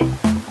 Great.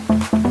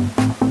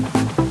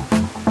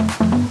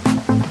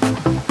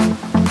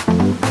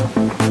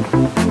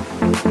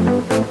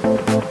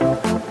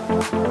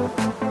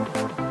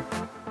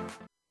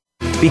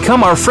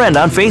 Become our friend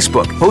on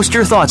Facebook. Post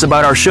your thoughts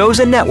about our shows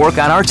and network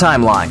on our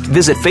timeline.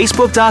 Visit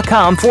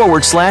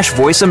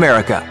facebook.com/Voice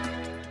America.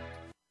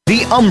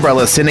 The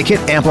Umbrella Syndicate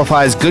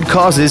amplifies good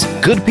causes,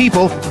 good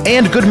people,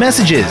 and good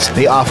messages.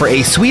 They offer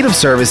a suite of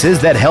services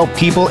that help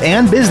people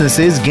and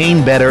businesses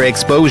gain better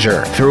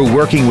exposure. Through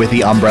working with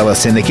the Umbrella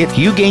Syndicate,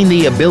 you gain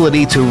the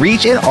ability to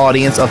reach an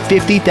audience of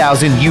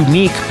 50,000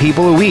 unique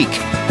people a week.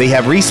 They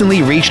have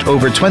recently reached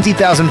over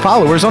 20,000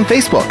 followers on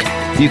Facebook.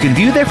 You can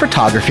view their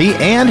photography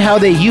and how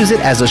they use it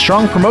as a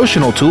strong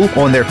promotional tool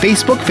on their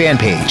Facebook fan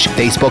page,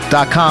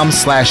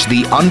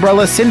 facebook.com/The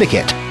Umbrella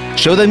Syndicate.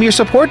 Show them your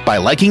support by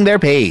liking their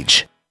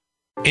page.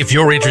 If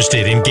you're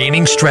interested in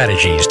gaining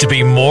strategies to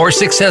be more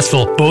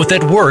successful both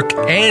at work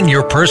and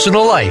your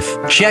personal life,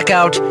 check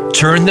out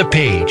Turn the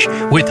Page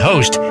with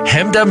host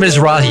Hemda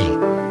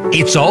Mizrahi.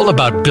 It's all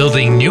about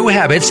building new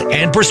habits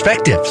and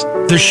perspectives.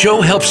 The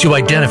show helps you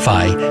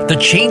identify the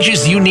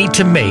changes you need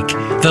to make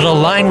that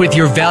align with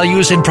your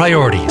values and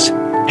priorities,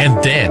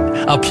 and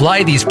then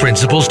apply these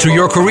principles to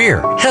your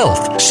career,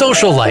 health,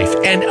 social life,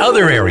 and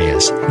other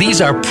areas. These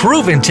are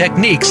proven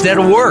techniques that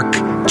work.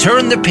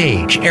 Turn the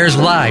Page airs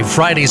live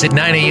Fridays at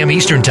 9 a.m.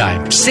 Eastern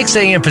Time, 6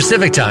 a.m.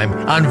 Pacific Time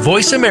on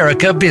Voice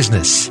America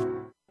Business.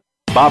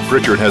 Bob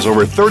Pritchard has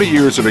over 30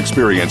 years of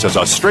experience as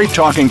a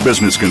straight-talking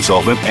business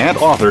consultant and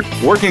author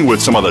working with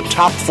some of the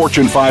top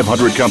Fortune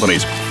 500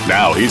 companies.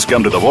 Now he's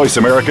come to the Voice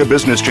America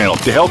Business Channel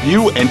to help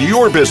you and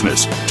your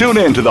business. Tune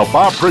in to the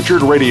Bob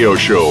Pritchard Radio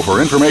Show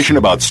for information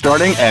about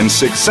starting and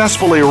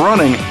successfully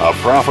running a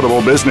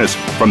profitable business.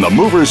 From the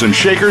movers and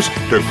shakers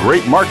to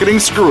great marketing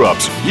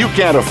screw-ups, you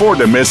can't afford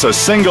to miss a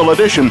single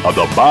edition of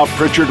the Bob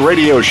Pritchard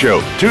Radio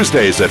Show.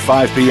 Tuesdays at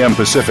 5 p.m.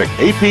 Pacific,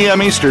 8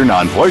 p.m. Eastern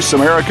on Voice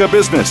America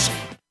Business.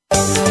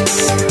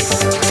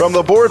 From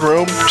the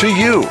boardroom to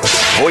you,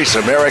 Voice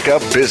America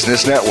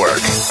Business Network.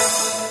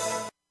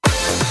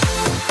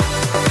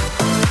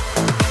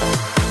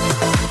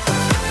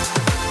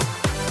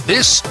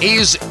 This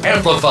is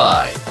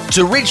Amplify.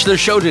 To reach the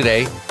show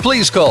today,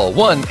 please call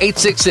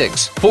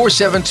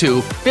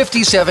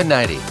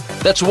 1-866-472-5790.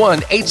 That's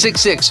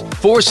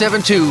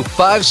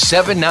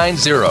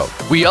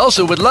 1-866-472-5790. We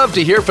also would love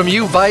to hear from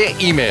you via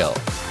email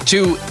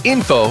to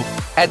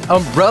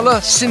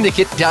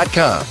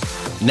info@umbrellasyndicate.com.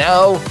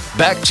 Now,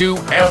 back to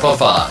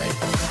Amplify.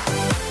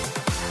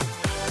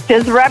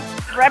 Just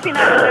wrapping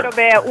up a little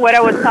bit what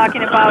I was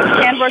talking about.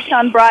 Ken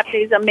Rochon brought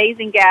these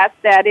amazing guests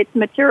that it's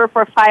material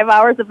for 5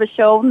 hours of a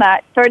show,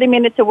 not 30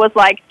 minutes. It was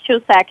like 2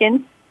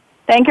 seconds.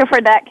 Thank you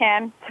for that,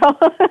 Ken. So,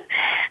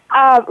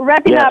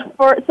 wrapping up,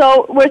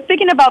 so we're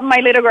speaking about my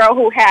little girl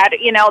who had,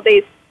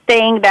 this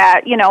thing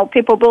that,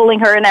 people bullying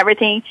her and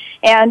everything.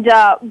 And,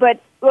 but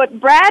what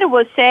Brad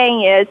was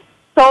saying is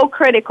so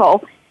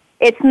critical.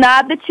 It's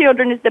not the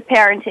children, it's the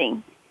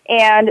parenting.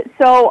 And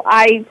so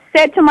I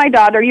said to my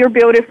daughter, you're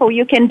beautiful,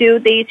 you can do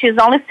these. She's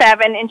only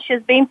 7, and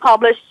she's being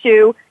published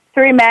to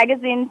 3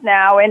 magazines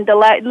now, and the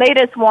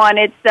latest one,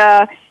 it's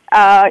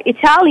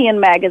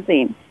Italian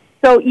magazine.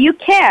 So you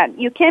can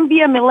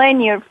be a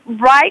millennial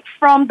right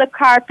from the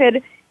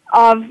carpet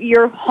of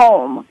your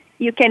home.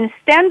 You can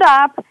stand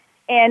up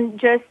and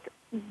just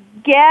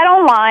get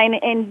online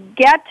and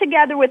get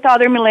together with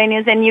other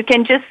millennials, and you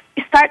can just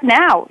start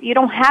now. You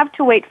don't have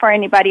to wait for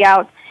anybody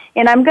else.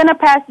 And I'm going to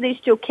pass this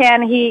to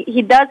Ken.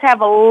 He does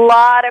have a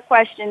lot of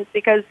questions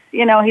because,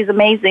 he's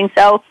amazing.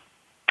 So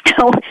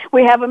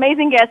we have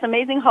amazing guests,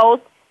 amazing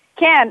hosts.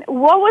 Ken,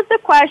 what was the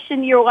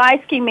question you were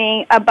asking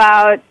me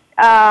about,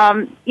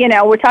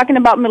 we're talking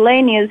about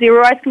millennials. You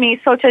were asking me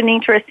such an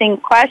interesting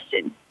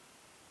question.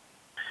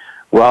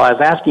 Well, I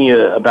was asking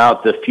you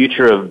about the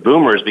future of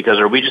boomers because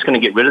are we just going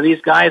to get rid of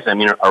these guys? I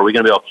mean, are we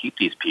going to be able to keep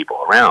these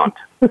people around?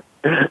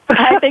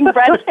 I think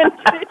Brett can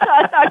teach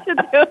us how to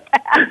do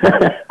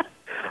that.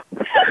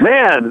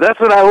 Man, that's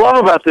what I love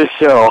about this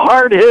show.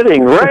 Hard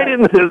hitting, right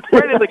in the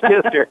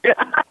kisser.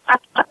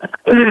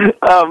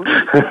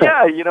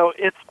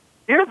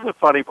 Here's the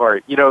funny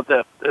part.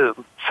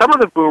 Some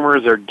of the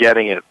boomers are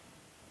getting it.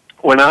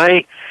 When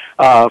I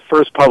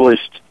first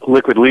published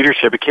Liquid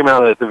Leadership, it came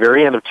out at the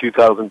very end of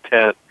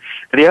 2010.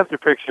 And you have to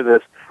picture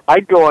this.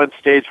 I'd go on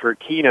stage for a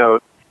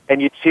keynote,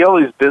 and you'd see all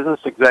these business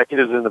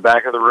executives in the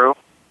back of the room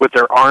with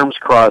their arms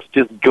crossed,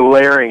 just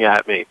glaring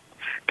at me.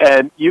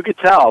 And you could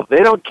tell they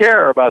don't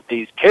care about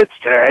these kids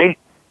today.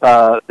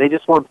 They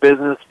just want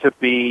business to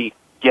be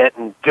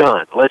getting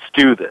done. Let's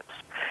do this.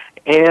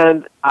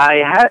 And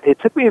it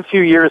took me a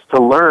few years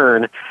to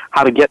learn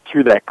how to get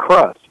through that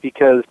crust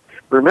because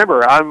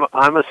remember, I'm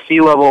a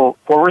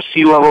former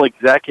C-level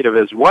executive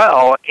as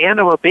well, and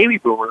I'm a baby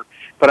boomer,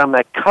 but I'm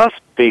that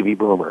cusp baby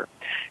boomer.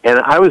 And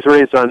I was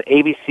raised on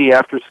ABC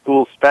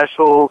after-school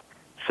specials,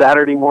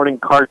 Saturday morning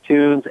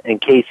cartoons, and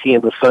Casey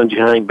and the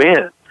Sunshine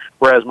Band.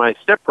 Whereas my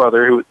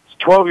stepbrother, who was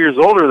 12 years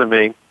older than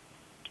me,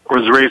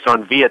 was raised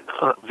on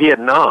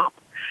Vietnam.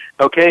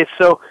 Okay,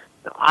 so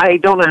I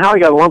don't know how I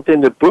got lumped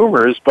into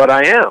boomers, but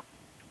I am.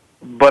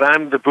 But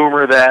I'm the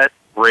boomer that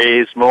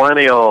raised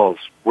millennials.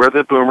 We're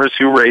the boomers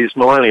who raised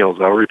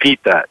millennials. I'll repeat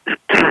that.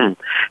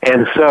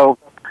 And so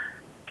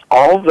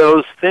all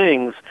those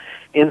things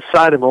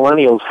inside a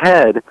millennial's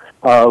head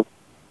of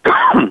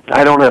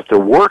I don't have to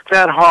work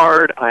that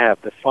hard. I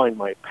have to find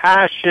my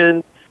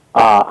passion.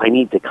 I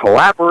need to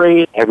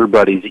collaborate.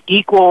 Everybody's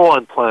equal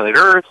on planet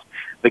Earth.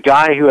 The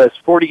guy who has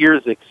 40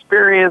 years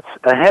experience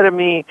ahead of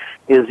me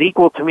is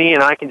equal to me,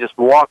 and I can just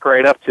walk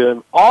right up to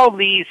him. All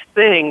these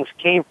things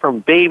came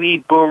from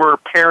baby boomer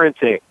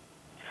parenting.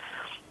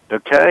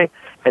 Okay?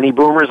 Any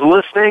boomers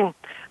listening?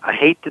 I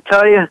hate to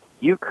tell you,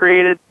 you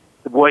created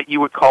what you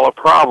would call a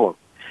problem.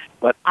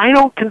 But I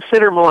don't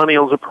consider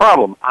millennials a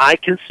problem. I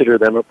consider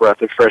them a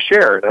breath of fresh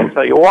air, and I'll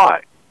tell you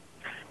why.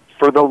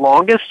 For the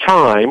longest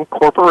time,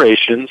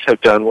 corporations have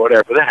done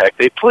whatever the heck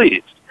they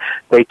pleased.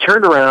 They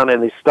turned around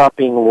and they stopped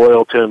being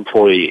loyal to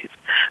employees.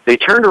 They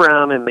turned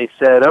around and they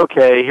said,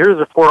 okay, here's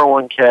a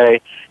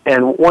 401k,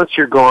 and once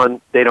you're gone,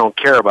 they don't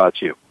care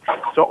about you.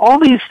 So all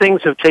these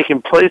things have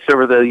taken place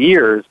over the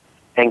years,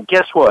 and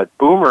guess what?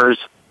 Boomers,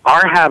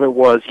 our habit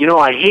was,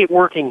 I hate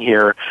working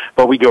here,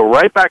 but we go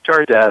right back to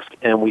our desk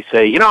and we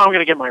say, I'm going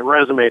to get my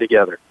resume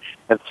together.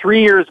 And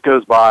 3 years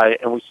goes by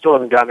and we still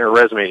haven't gotten our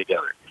resume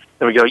together.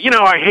 And we go,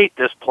 I hate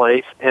this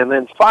place. And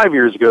then 5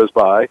 years goes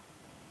by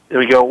and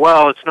we go,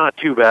 well, it's not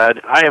too bad.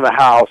 I have a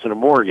house and a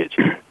mortgage.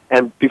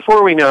 And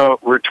before we know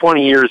it, we're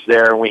 20 years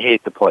there and we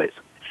hate the place.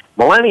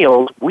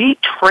 Millennials, we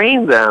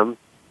train them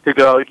to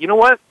go, you know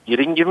what? You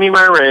didn't give me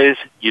my raise.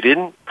 You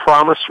didn't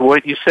promise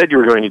what you said you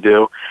were going to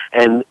do.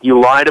 And you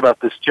lied about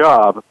this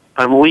job.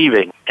 I'm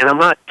leaving. And I'm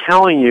not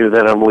telling you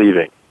that I'm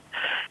leaving.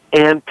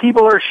 And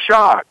people are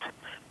shocked.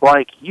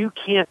 Like, you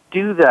can't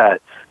do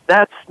that.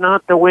 That's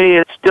not the way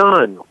it's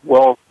done.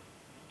 Well,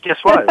 guess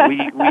what?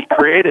 We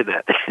created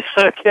it.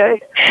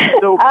 Okay?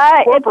 So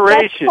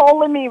corporations... That's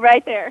totally me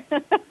right there.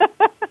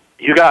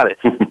 You got it.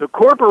 The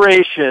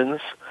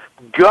corporations,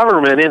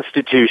 government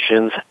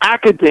institutions,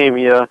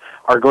 academia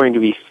are going to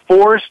be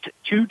forced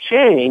to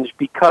change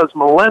because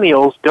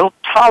millennials don't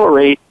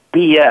tolerate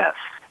BS.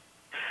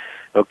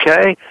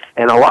 Okay?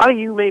 And a lot of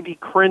you may be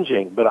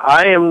cringing, but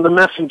I am the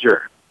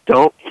messenger.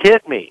 Don't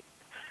hit me.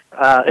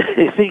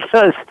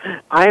 Because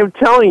I am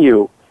telling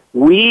you,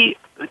 we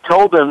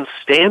told them,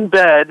 stay in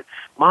bed.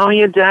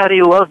 Mommy and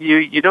Daddy love you.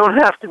 You don't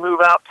have to move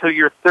out till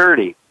you're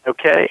 30,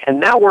 okay? And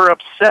now we're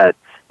upset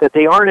that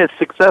they aren't as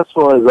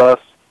successful as us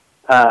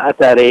at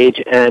that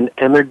age, and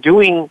they're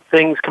doing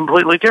things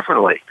completely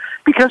differently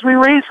because we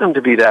raised them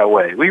to be that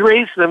way. We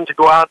raised them to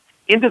go out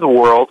into the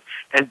world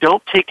and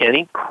don't take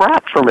any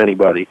crap from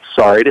anybody.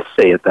 Sorry to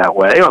say it that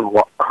way on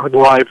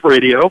live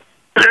radio.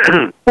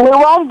 We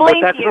won't blink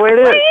you. But that's the way it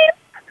is.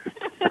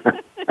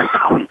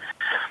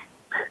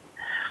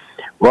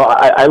 Well,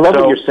 I love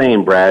what you're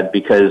saying, Brad,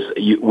 because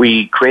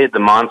we created the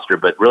monster,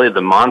 but really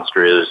the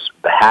monster is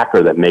the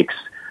hacker that makes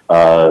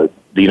the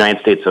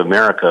United States of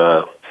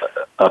America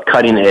a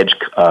cutting-edge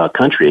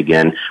country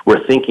again.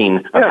 We're thinking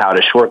of how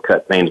to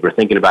shortcut things. We're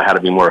thinking about how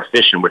to be more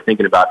efficient. We're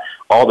thinking about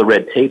all the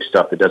red tape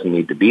stuff that doesn't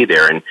need to be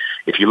there. And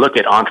if you look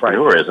at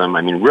entrepreneurism,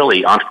 I mean,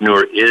 really,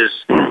 entrepreneur is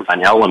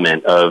an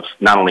element of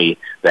not only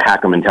the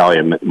hacker mentality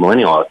of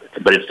millennial,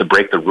 but it's the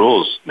break the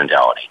rules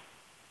mentality.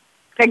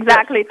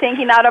 Exactly,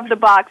 thinking out of the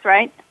box,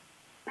 right?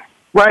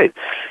 Right.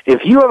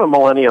 If you have a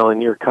millennial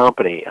in your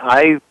company,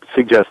 I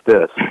suggest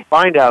this.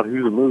 Find out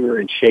who the mover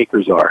and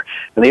shakers are.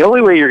 And the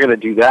only way you're going to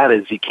do that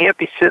is you can't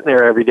be sitting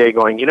there every day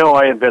going,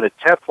 I invented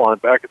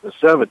Teflon back in the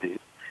 70s.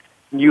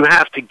 You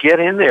have to get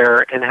in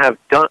there and have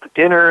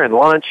dinner and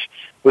lunch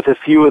with a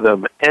few of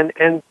them.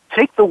 And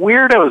take the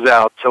weirdos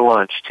out to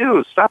lunch,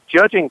 too. Stop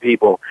judging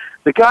people.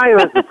 The guy who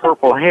has the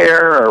purple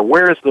hair or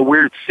wears the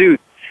weird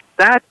suit,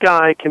 that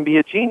guy can be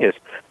a genius.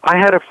 I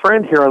had a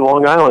friend here on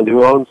Long Island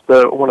who owns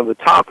one of the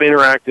top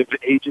interactive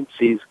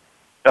agencies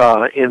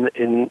on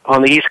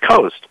the East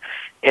Coast,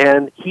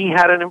 and he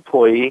had an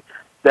employee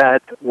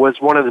that was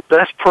one of the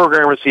best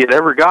programmers he had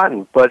ever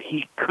gotten, but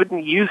he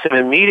couldn't use him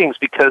in meetings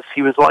because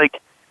he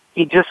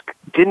just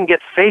didn't get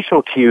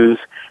facial cues,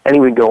 and he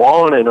would go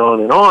on and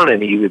on and on,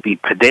 and he would be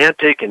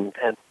pedantic, and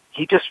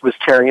he just was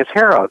tearing his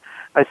hair out.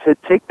 I said,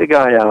 take the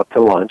guy out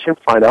to lunch and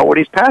find out what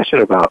he's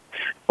passionate about.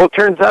 Well, it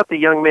turns out the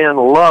young man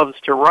loves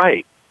to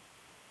write.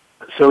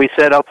 So he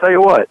said, I'll tell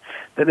you what,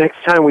 the next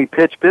time we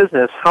pitch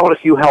business, how about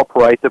if you help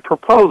write the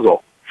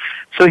proposal?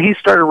 So he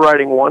started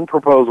writing one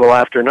proposal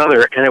after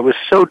another, and it was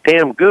so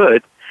damn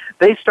good,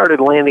 they started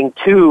landing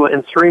 $2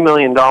 and $3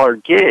 million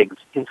gigs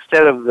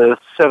instead of the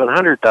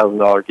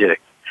 $700,000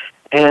 gigs.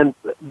 And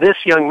this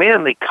young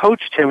man, they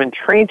coached him and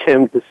trained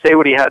him to say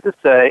what he had to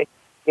say,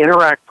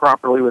 interact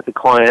properly with the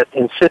client,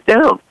 and sit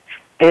down.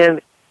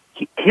 And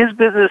his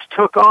business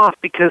took off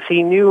because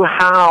he knew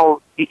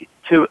how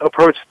to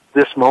approach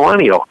this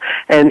millennial.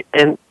 And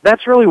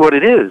that's really what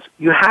it is.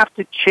 You have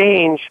to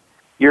change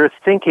your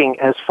thinking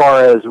as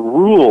far as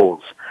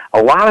rules.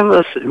 A lot of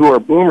us who are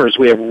boomers,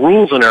 we have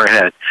rules in our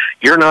head.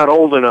 You're not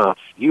old enough.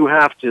 You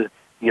have to,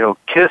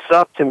 kiss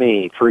up to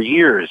me for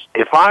years.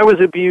 If I was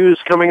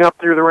abused coming up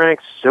through the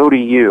ranks, so do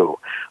you.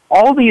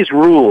 All these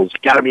rules, you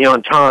got to be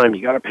on time,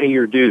 you got to pay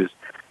your dues.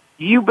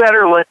 You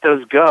better let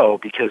those go,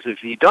 because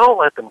if you don't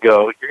let them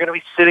go, you're going to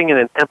be sitting in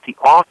an empty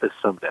office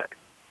someday.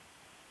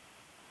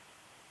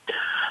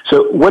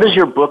 So what does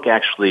your book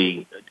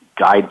actually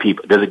guide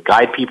people? Does it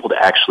guide people to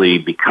actually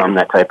become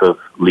that type of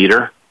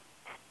leader?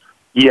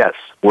 Yes.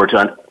 Or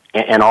to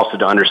and also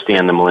to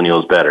understand the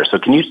millennials better. So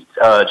can you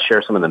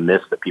share some of the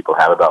myths that people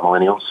have about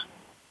millennials?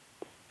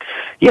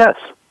 Yes.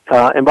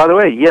 And by the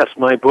way, yes,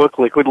 my book,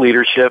 Liquid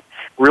Leadership,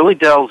 really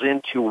delves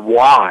into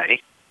why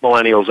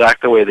millennials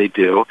act the way they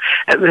do.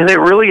 And it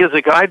really is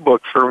a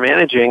guidebook for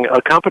managing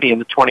a company in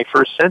the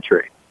 21st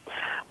century.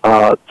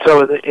 I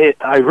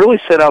really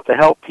set out to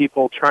help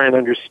people try and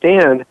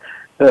understand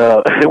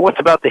what's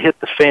about to hit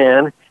the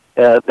fan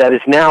that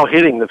is now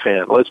hitting the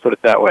fan. Let's put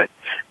it that way.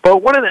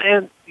 But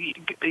and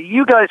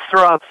you guys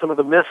throw out some of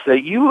the myths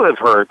that you have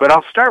heard, but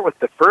I'll start with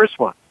the first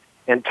one,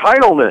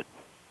 entitlement.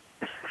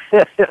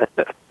 Have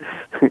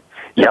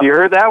you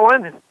heard that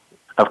one?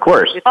 Of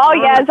course. Oh,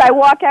 yes. I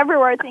walk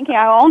everywhere thinking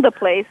I own the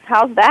place.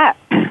 How's that?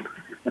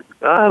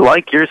 I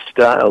like your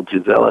style,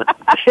 Gisela.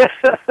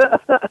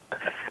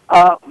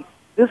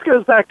 This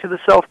goes back to the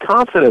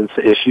self-confidence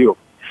issue.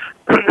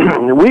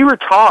 We were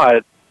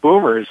taught,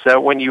 boomers,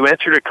 that when you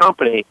entered a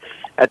company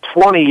at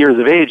 20 years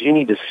of age, you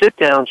need to sit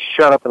down,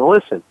 shut up, and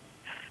listen.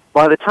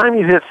 By the time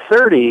you hit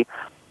 30,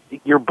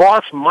 your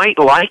boss might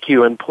like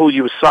you and pull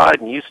you aside,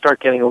 and you start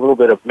getting a little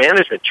bit of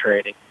management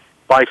training.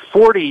 By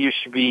 40, you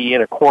should be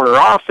in a corner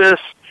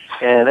office,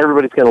 and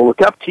everybody's going to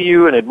look up to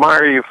you and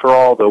admire you for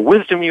all the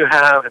wisdom you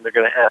have, and they're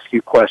going to ask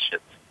you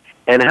questions.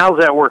 And how's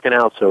that working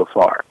out so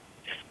far?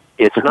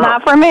 It's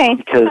not for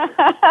me.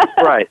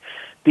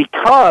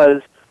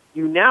 Because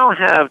you now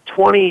have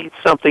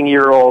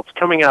 20-something-year-olds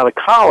coming out of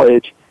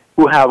college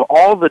who have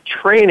all the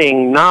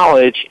training,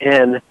 knowledge,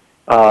 and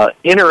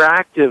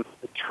interactive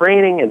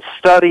training and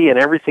study and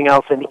everything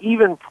else, and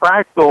even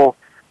practical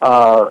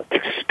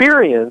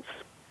experience,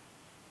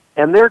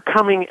 and they're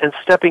coming and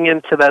stepping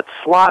into that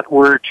slot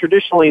where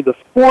traditionally the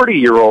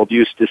 40-year-old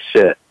used to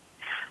sit.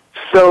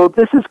 So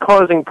this is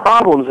causing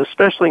problems,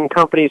 especially in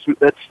companies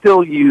that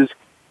still use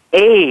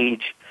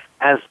age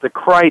as the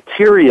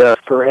criteria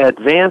for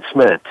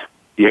advancement.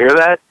 Do you hear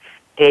that?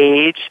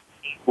 Age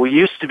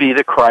used to be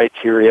the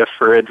criteria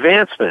for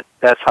advancement.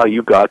 That's how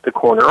you got the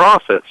corner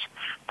office.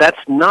 That's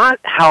not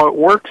how it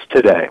works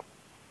today.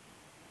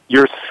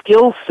 Your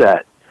skill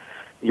set,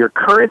 your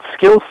current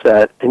skill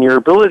set, and your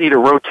ability to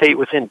rotate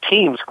within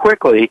teams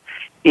quickly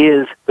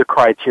is the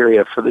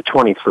criteria for the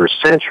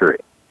 21st century.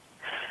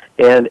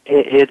 And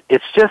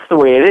it's just the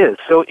way it is.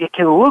 So it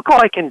can look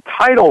like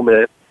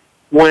entitlement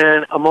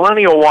when a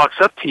millennial walks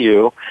up to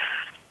you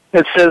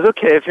and says,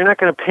 okay, if you're not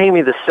going to pay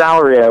me the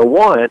salary I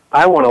want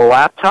a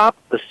laptop,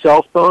 a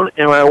cell phone,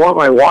 and I want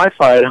my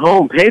Wi-Fi at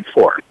home paid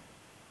for.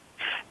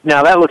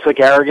 Now, that looks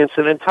like arrogance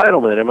and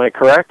entitlement. Am I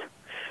correct?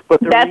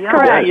 But That's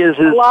correct. Is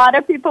a lot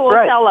of people will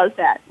tell us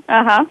that.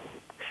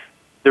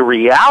 The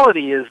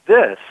reality is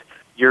this.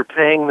 You're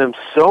paying them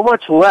so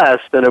much less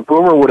than a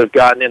boomer would have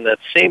gotten in that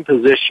same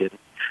position.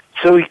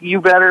 So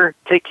you better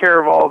take care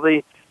of all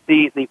the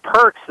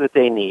perks that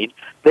they need.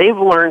 They've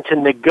learned to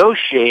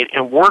negotiate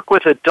and work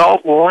with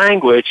adult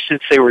language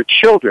since they were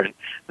children.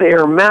 They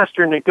are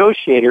master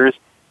negotiators,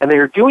 and they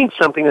are doing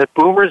something that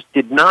boomers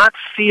did not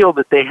feel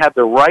that they had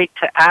the right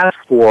to ask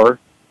for,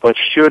 but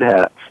should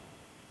have.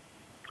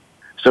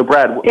 So,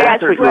 Brad, what's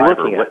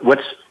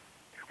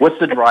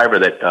the driver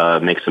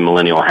that makes a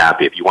millennial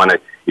happy? If you want to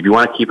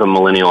keep a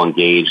millennial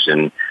engaged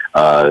and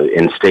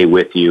stay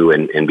with you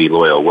and be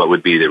loyal, what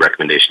would be the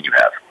recommendation you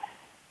have?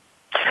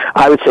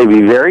 I would say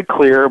be very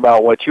clear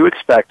about what you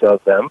expect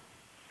of them.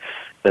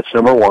 That's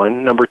number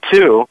one. Number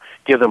two,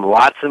 give them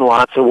lots and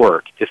lots of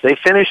work. If they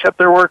finish up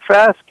their work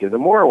fast, give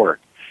them more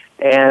work.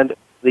 And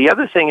the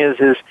other thing is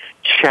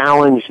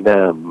challenge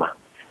them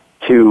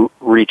to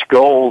reach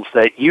goals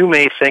that you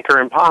may think are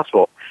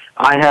impossible.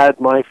 I had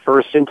my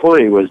first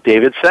employee was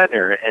David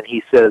Setner, and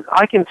he says,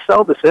 I can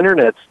sell this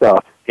internet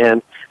stuff.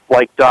 And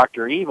like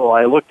Dr. Evil,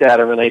 I looked at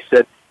him and I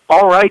said,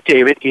 all right,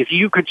 David, if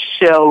you could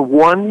sell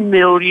 $1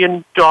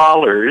 million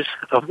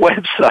of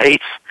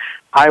websites,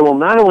 I will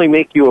not only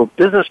make you a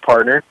business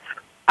partner,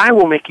 I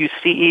will make you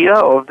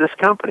CEO of this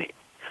company.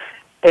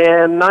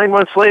 And 9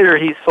 months later,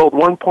 he sold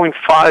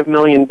 $1.5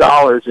 million in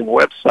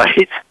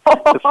websites.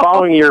 The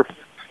following year,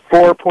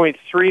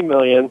 $4.3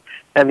 million,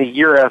 and the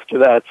year after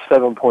that,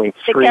 $7.3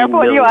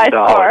 million.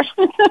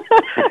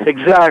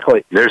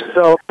 Exactly.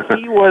 So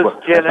he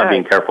was Gen X.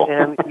 Being careful.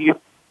 And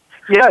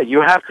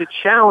you have to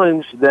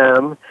challenge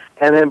them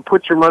and then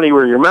put your money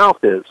where your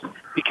mouth is,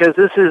 because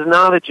this is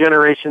not a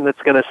generation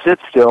that's going to sit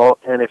still,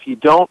 and if you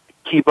don't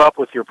keep up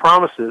with your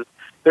promises,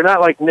 they're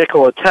not like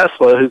Nikola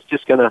Tesla, who's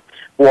just going to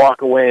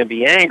walk away and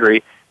be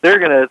angry. They're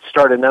going to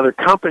start another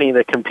company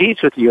that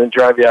competes with you and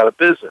drive you out of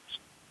business.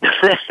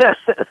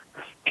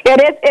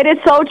 It is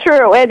so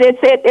true.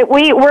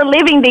 We're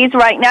living these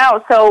right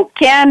now. So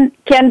Ken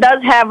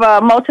does have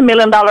a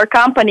multi-million-dollar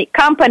company.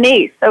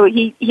 So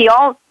he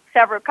owns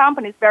several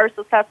companies, very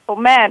successful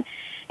man.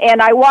 And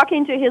I walk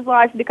into his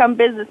life, become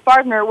business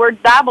partner. We're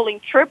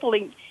doubling,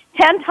 tripling,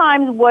 10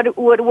 times what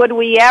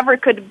we ever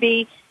could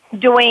be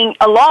doing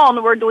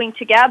alone. We're doing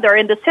together.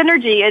 And the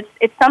synergy,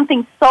 it's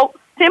something so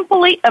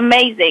simply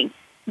amazing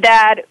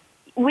that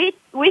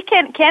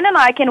Ken and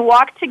I can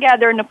walk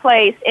together in a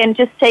place and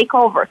just take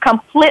over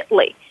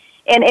completely.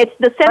 And it's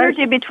the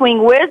synergy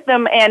between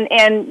wisdom and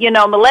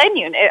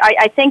millennium.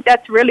 I think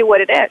that's really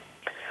what it is.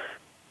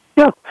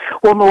 Yeah.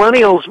 Well,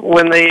 millennials,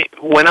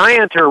 when I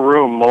enter a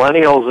room,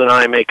 millennials and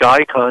I make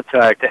eye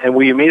contact, and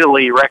we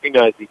immediately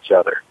recognize each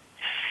other.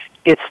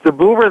 It's the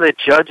boomer that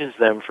judges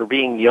them for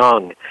being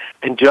young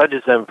and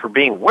judges them for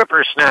being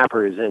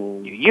whippersnappers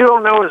and you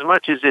don't know as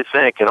much as you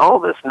think and all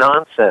this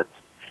nonsense.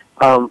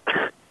 I'm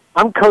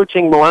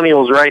coaching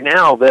millennials right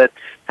now that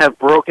have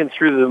broken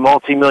through the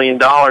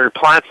multi-million-dollar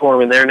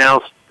platform, and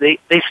they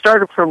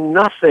started from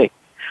nothing,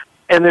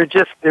 and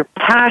they're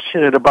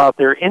passionate about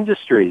their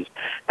industries,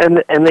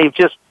 and they've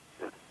just,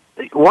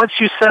 once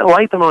you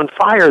light them on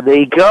fire,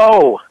 they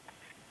go.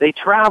 They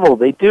travel.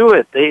 They do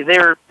it. They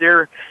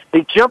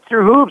jump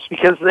through hoops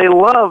because they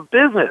love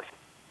business.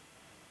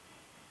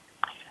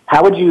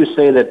 How would you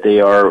say that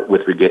they are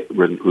with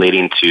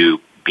relating to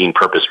being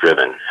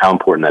purpose-driven? How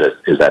important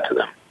is that to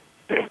them?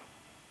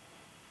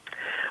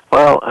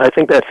 Well, I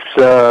think that's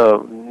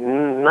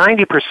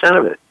 90%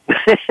 of it.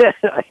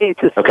 I hate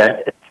to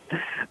say it.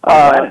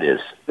 It is.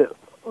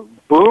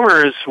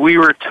 Boomers, we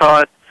were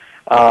taught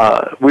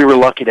we were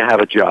lucky to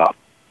have a job.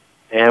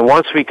 And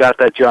once we got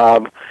that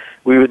job,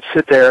 we would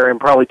sit there, and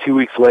probably 2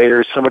 weeks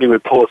later, somebody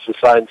would pull us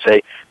aside and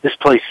say, this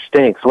place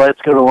stinks. Let's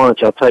go to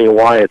lunch. I'll tell you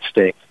why it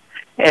stinks.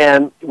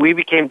 And we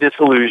became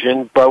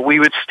disillusioned, but we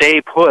would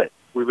stay put.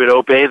 We would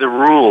obey the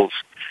rules,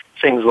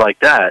 things like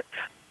that.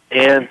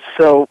 And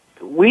so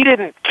we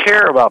didn't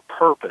care about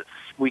purpose.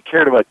 We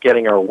cared about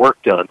getting our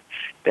work done.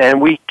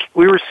 And we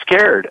were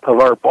scared of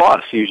our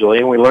boss, usually,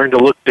 and we learned to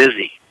look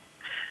busy.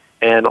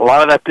 And a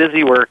lot of that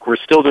busy work we're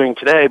still doing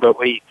today, but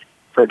we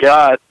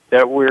forgot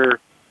that we're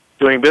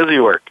doing busy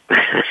work.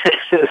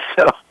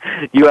 So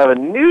you have a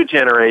new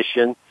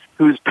generation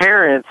whose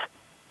parents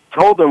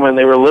told them when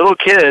they were little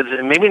kids,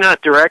 and maybe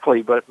not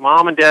directly, but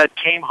mom and dad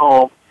came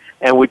home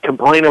and would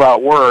complain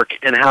about work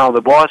and how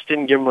the boss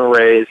didn't give them a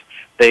raise.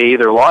 They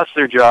either lost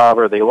their job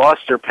or they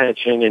lost their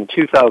pension in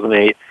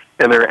 2008,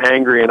 and they're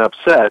angry and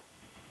upset.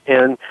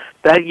 And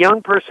that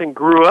young person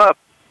grew up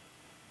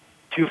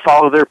to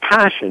follow their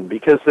passion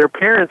because their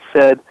parents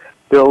said,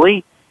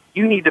 Billy,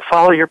 you need to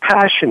follow your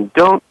passion.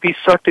 Don't be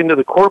sucked into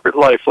the corporate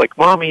life like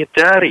mommy and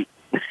daddy.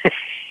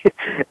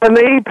 And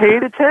they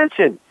paid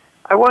attention.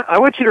 I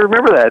want you to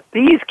remember that.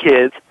 These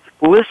kids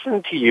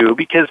listened to you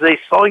because they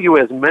saw you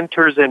as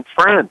mentors and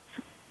friends.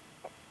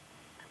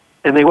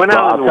 And they went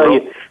out in the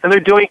world, and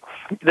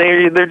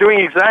they're doing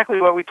exactly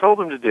what we told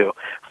them to do.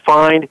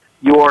 Find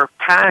your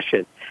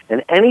passion.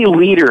 And any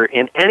leader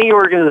in any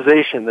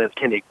organization that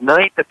can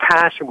ignite the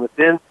passion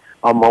within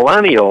a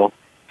millennial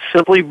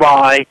simply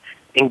by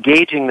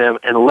engaging them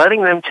and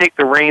letting them take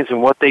the reins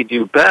in what they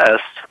do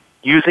best,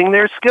 using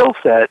their skill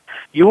set,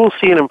 you will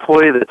see an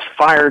employee that's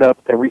fired up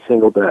every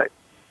single day.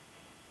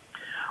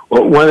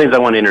 Well, one of the things I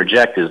want to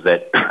interject is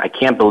that I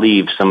can't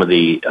believe some of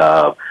the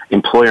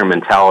employer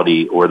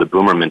mentality or the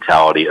boomer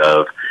mentality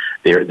of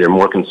they're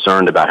more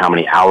concerned about how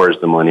many hours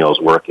the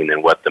millennials working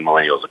than what the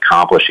millennials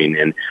accomplishing.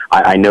 And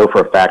I know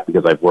for a fact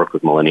because I've worked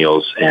with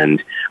millennials,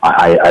 and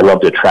I love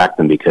to attract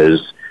them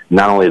because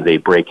not only are they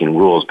breaking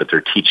rules, but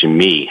they're teaching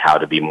me how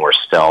to be more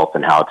stealth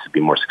and how to be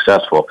more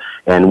successful.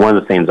 And one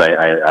of the things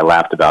I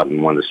laughed about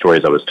in one of the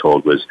stories I was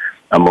told was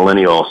a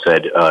millennial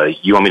said,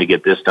 you want me to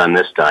get this done,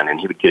 and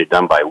he would get it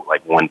done by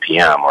like 1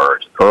 p.m.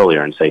 or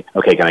earlier and say,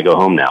 okay, can I go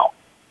home now?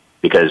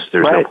 Because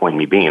there's no point in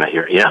me being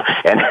here.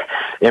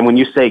 And when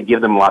you say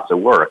give them lots of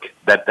work,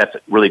 that's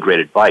really great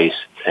advice.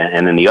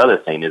 And then the other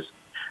thing is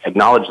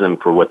acknowledge them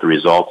for what the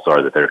results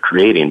are that they're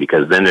creating,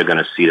 because then they're going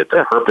to see that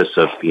the purpose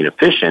of being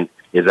efficient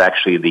is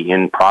actually the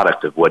end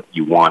product of what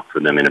you want for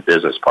them in a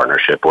business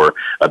partnership or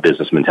a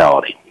business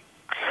mentality.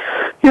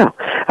 Yeah.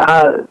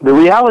 The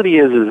reality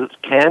is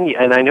Ken,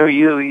 and I know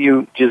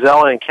you,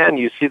 Gisela and Ken,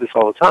 you see this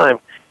all the time,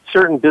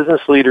 certain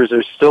business leaders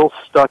are still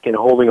stuck in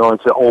holding on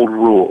to old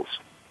rules.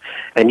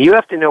 And you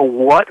have to know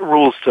what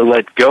rules to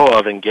let go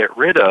of and get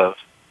rid of,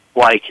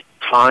 like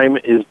time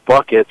is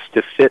buckets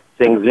to fit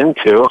things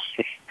into,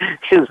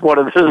 is one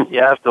of those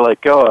you have to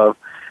let go of,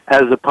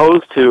 as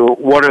opposed to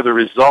what are the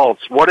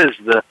results, what is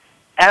the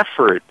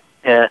effort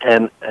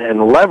and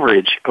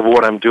leverage of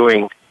what I'm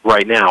doing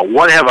right now.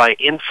 What have I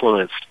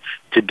influenced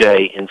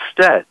today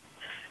instead?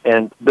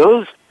 And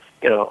those,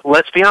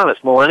 let's be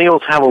honest,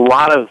 millennials have a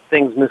lot of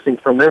things missing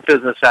from their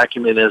business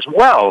acumen as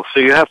well. So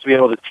you have to be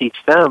able to teach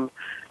them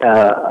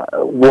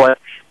what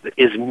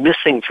is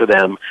missing for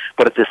them,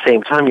 but at the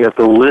same time you have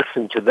to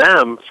listen to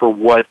them for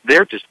what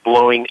they're just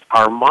blowing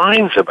our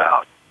minds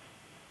about.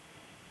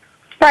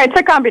 Right, it's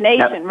a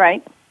combination,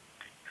 right?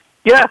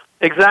 Yeah,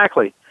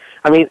 exactly.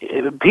 I mean,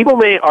 people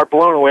are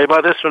blown away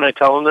by this when I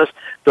tell them this.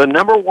 The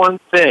number one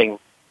thing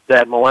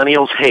that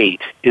millennials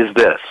hate is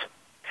this: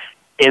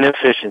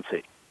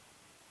 inefficiency.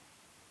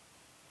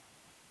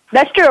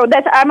 That's true.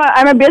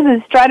 I'm a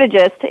business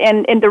strategist,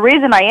 and the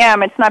reason I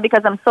am, it's not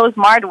because I'm so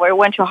smart or I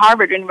went to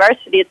Harvard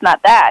University. It's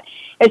not that.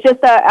 It's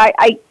just that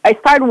I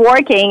start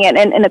working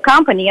in a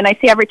company and I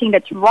see everything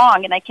that's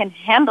wrong and I can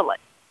handle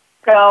it.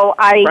 So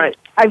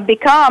I've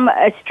become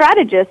a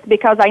strategist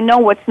because I know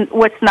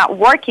what's not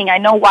working. I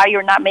know why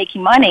you're not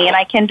making money, and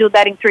I can do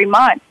that in 3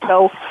 months.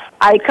 So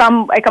I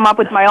come up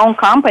with my own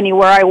company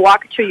where I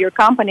walk through your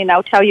company and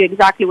I'll tell you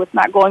exactly what's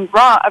not going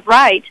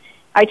right.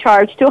 I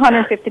charge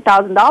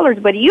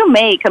 $250,000, but you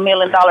make $1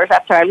 million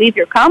after I leave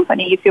your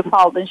company if you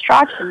follow the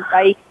instructions.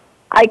 I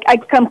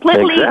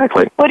completely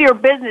put your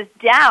business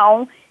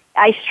down.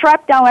 I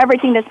strap down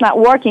everything that's not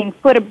working,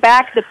 put it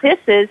back the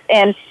pieces,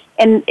 and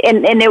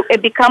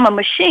it become a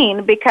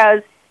machine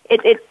because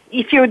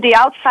if you're the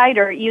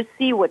outsider, you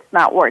see what's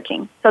not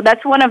working. So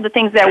that's one of the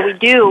things that we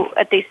do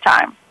at this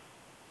time.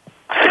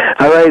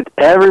 All right,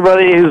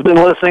 everybody who's been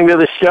listening to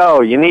the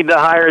show, you need to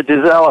hire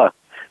Gisela.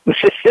 Brad.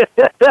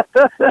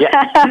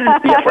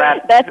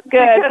 That's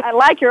good. I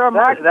like your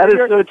remark. That is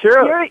so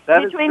true.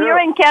 Between you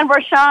and Ken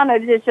Vershawn,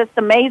 it's just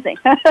amazing.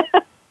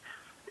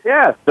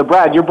 Yeah. So,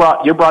 Brad, you're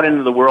brought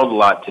into the world a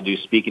lot to do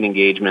speaking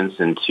engagements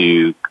and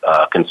to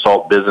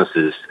consult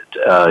businesses.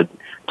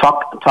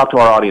 Talk to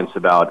our audience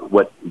about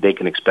what they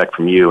can expect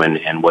from you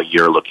and what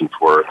you're looking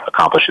for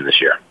accomplishing this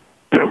year.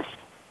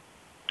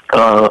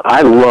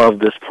 I love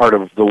this part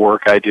of the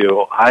work I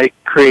do. I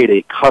create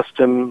a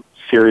custom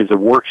series of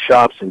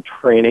workshops and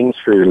trainings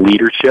for your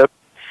leadership,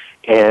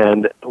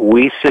 and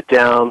we sit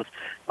down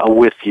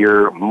with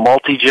your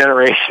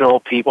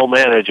multi-generational people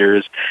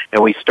managers,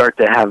 and we start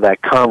to have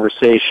that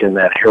conversation,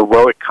 that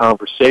heroic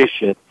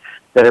conversation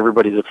that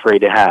everybody's afraid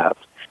to have.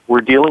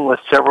 We're dealing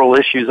with several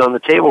issues on the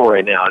table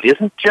right now. It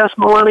isn't just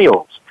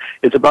millennials.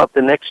 It's about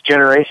the next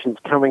generations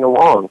coming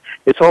along.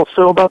 It's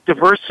also about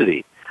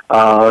diversity.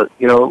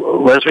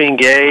 Lesbian,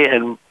 gay,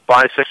 and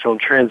bisexual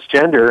and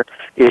transgender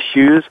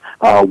issues,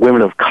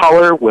 women of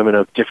color, women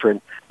of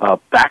different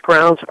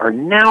backgrounds are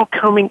now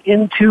coming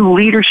into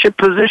leadership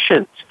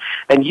positions.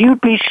 And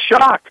you'd be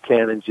shocked,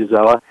 Ken and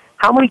Gisela,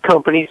 how many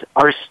companies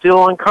are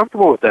still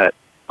uncomfortable with that.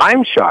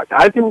 I'm shocked.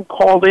 I've been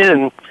called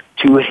in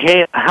to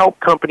help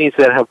companies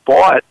that have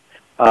bought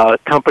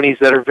companies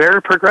that are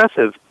very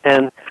progressive.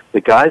 And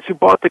the guys who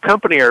bought the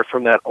company are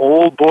from that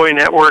old boy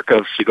network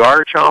of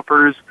cigar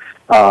chompers,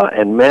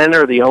 and men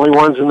are the only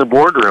ones in the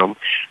boardroom,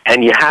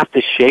 and you have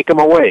to shake them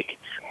awake.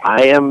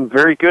 I am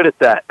very good at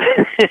that.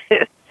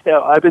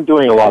 So I've been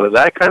doing a lot of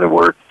that kind of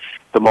work,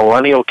 the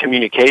millennial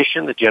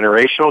communication, the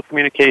generational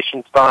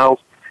communication styles,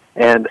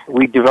 and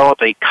we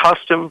develop a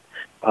custom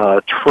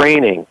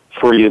training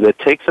for you that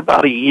takes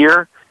about a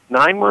year,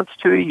 9 months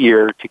to a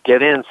year to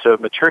get in, so it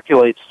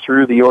matriculates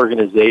through the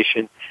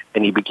organization,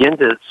 and you begin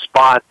to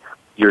spot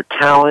your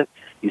talent.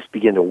 You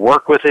begin to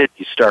work with it.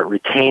 You start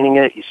retaining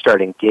it. You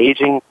start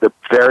engaging the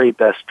very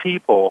best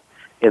people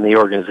in the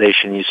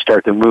organization. You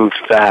start to move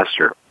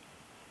faster.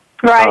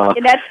 Right.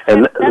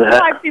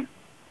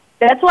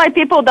 That's why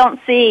people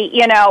don't see,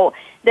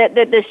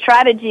 the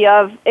strategy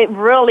of it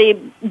really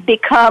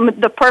become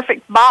the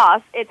perfect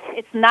boss.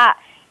 It's not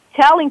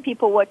telling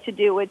people what to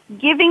do. It's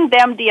giving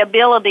them the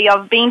ability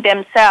of being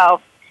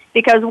themselves.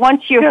 Because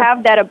once you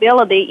have that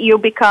ability, you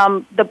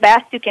become the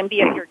best you can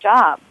be at your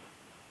job.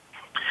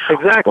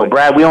 Exactly. Well,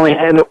 Brad, we only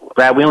have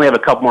a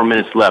couple more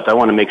minutes left. I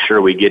want to make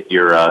sure we get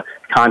your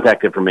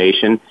contact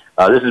information.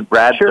 This is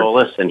Brad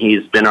Solis, and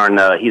he's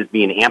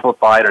being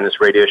amplified on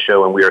this radio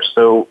show, and we are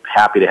so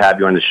happy to have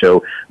you on the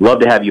show. Love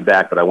to have you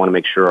back, but I want to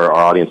make sure our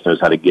audience knows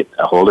how to get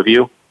a hold of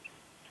you.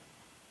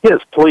 Yes,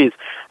 please.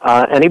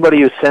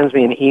 Anybody who sends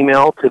me an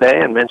email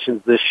today and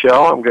mentions this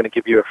show, I'm going to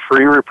give you a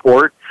free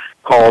report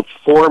called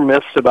 4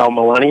 Myths About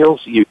Millennials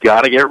You've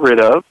Got to Get Rid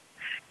of.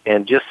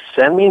 And just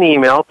send me an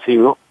email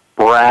to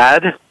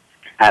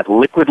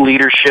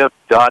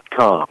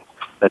brad@liquidleadership.com.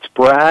 That's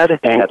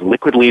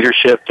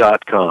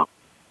brad@liquidleadership.com.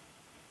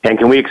 And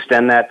can we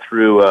extend that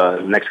through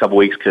the next couple of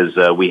weeks? Because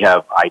we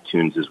have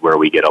iTunes is where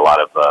we get a lot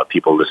of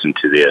people listen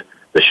to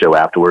the show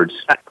afterwards.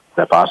 Is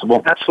that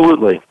possible?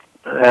 Absolutely.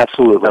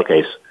 Absolutely.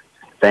 Okay.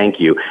 Thank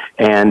you.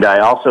 And I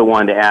also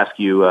wanted to ask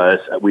you,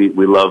 we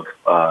love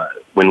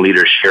when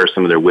leaders share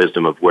some of their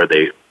wisdom of where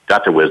they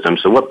got their wisdom.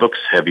 So what books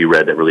have you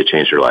read that really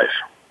changed your life?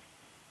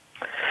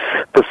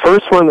 The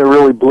first one that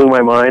really blew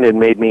my mind and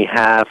made me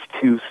have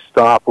to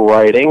stop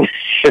writing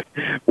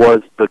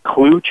was The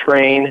Clue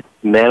Train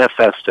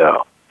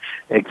Manifesto.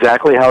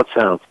 Exactly how it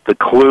sounds. The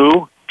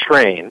Clue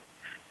Train,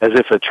 as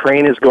if a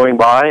train is going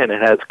by and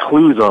it has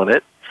clues on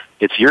it.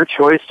 It's your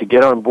choice to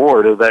get on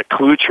board of that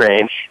clue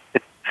train.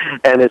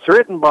 And it's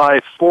written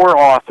by 4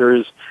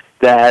 authors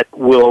that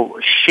will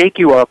shake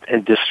you up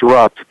and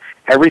disrupt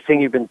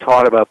everything you've been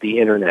taught about the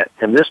Internet.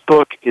 And this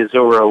book is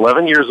over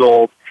 11 years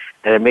old,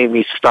 and it made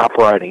me stop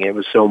writing. It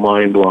was so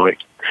mind-blowing.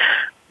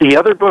 The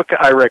other book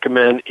I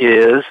recommend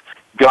is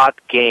Got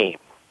Game.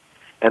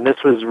 And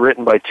this was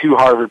written by 2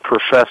 Harvard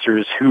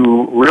professors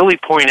who really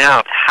point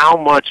out how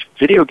much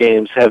video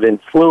games have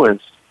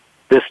influenced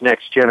this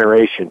next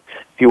generation.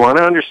 If you want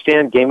to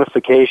understand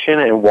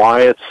gamification and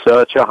why it's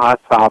such a hot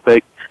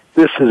topic,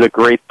 this is a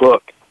great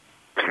book.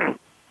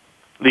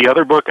 The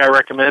other book I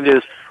recommend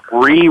is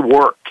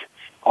Rework,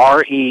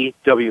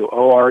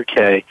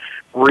 R-E-W-O-R-K.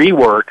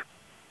 Rework,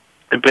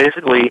 it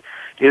basically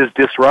is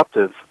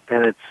disruptive.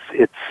 and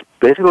it's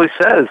basically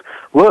says,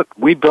 look,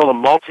 we built a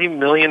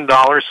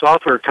multi-million-dollar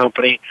software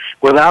company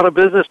without a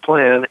business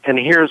plan, and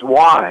here's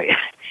why.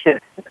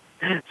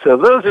 So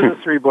those are the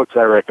 3 books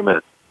I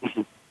recommend.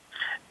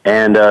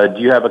 And do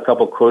you have a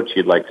couple quotes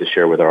you'd like to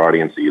share with our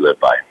audience that you live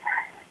by?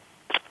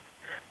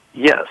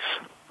 Yes.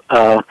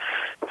 The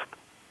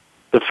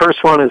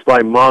first one is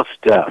by Mos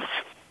Def,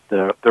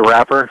 the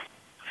rapper.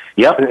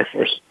 Yep.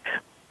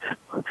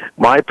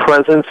 My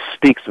presence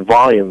speaks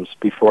volumes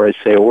before I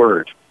say a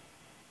word.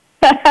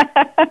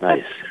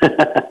 Nice.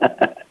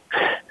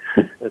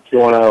 That's the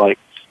one I like.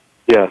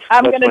 Yes.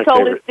 I'm going to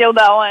totally steal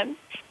that one.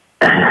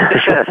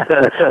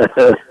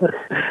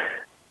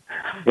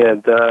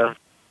 And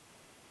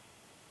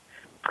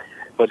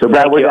so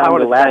Brad, we're down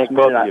to the last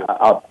minute.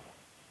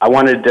 I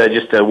wanted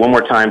just one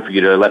more time for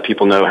you to let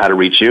people know how to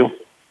reach you.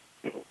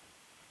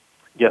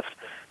 Yes.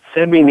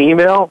 Send me an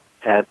email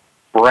at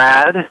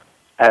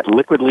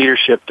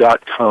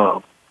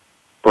brad@liquidleadership.com.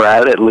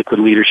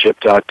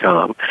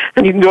 brad@liquidleadership.com.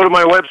 And you can go to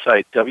my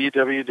website,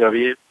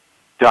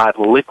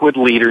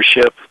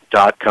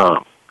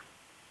 www.liquidleadership.com.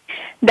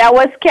 That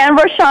was Ken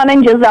Rochon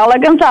and Gisela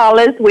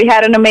Gonzalez. We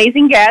had an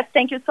amazing guest.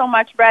 Thank you so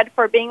much, Brad,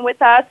 for being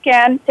with us,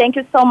 Ken. Thank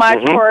you so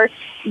much for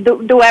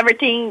do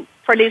everything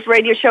for this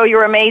radio show.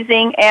 You're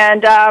amazing.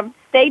 And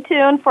stay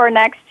tuned for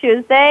next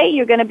Tuesday.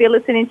 You're going to be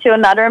listening to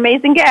another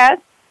amazing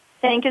guest.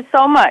 Thank you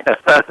so much.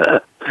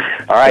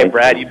 All right,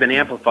 Brad, you've been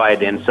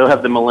amplified, and so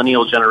have the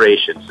millennial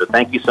generation. So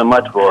thank you so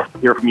much. We'll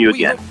hear from you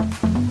again.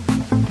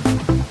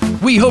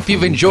 We hope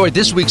you've enjoyed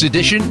this week's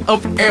edition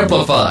of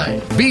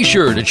Amplified. Be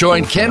sure to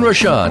join Ken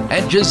Rochon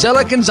and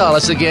Gisela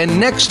Gonzalez again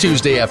next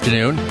Tuesday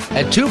afternoon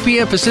at 2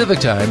 p.m. Pacific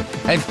Time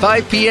and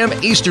 5 p.m.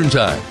 Eastern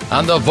Time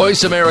on the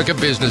Voice America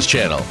Business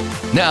Channel.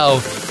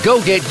 Now,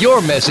 go get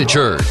your message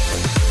heard.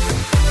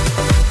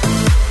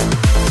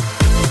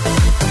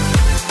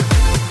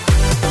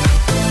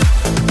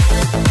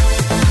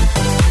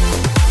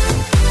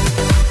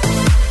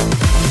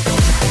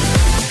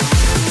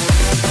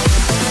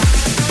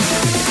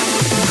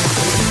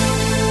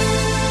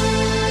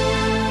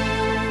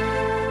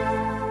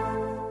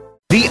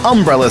 The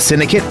Umbrella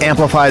Syndicate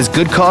amplifies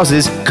good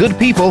causes, good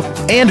people,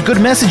 and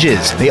good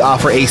messages. They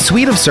offer a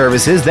suite of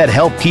services that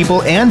help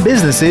people and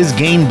businesses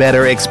gain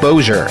better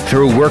exposure.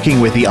 Through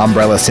working with the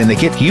Umbrella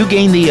Syndicate, you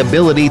gain the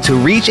ability to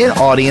reach an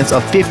audience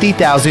of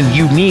 50,000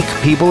 unique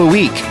people a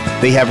week.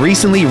 They have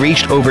recently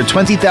reached over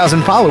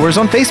 20,000 followers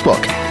on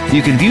Facebook.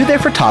 You can view their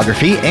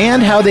photography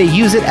and how they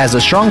use it as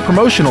a strong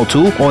promotional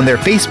tool on their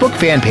Facebook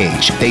fan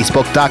page,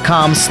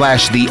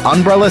 facebook.com/The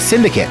Umbrella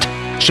Syndicate.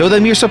 Show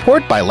them your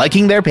support by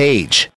liking their page.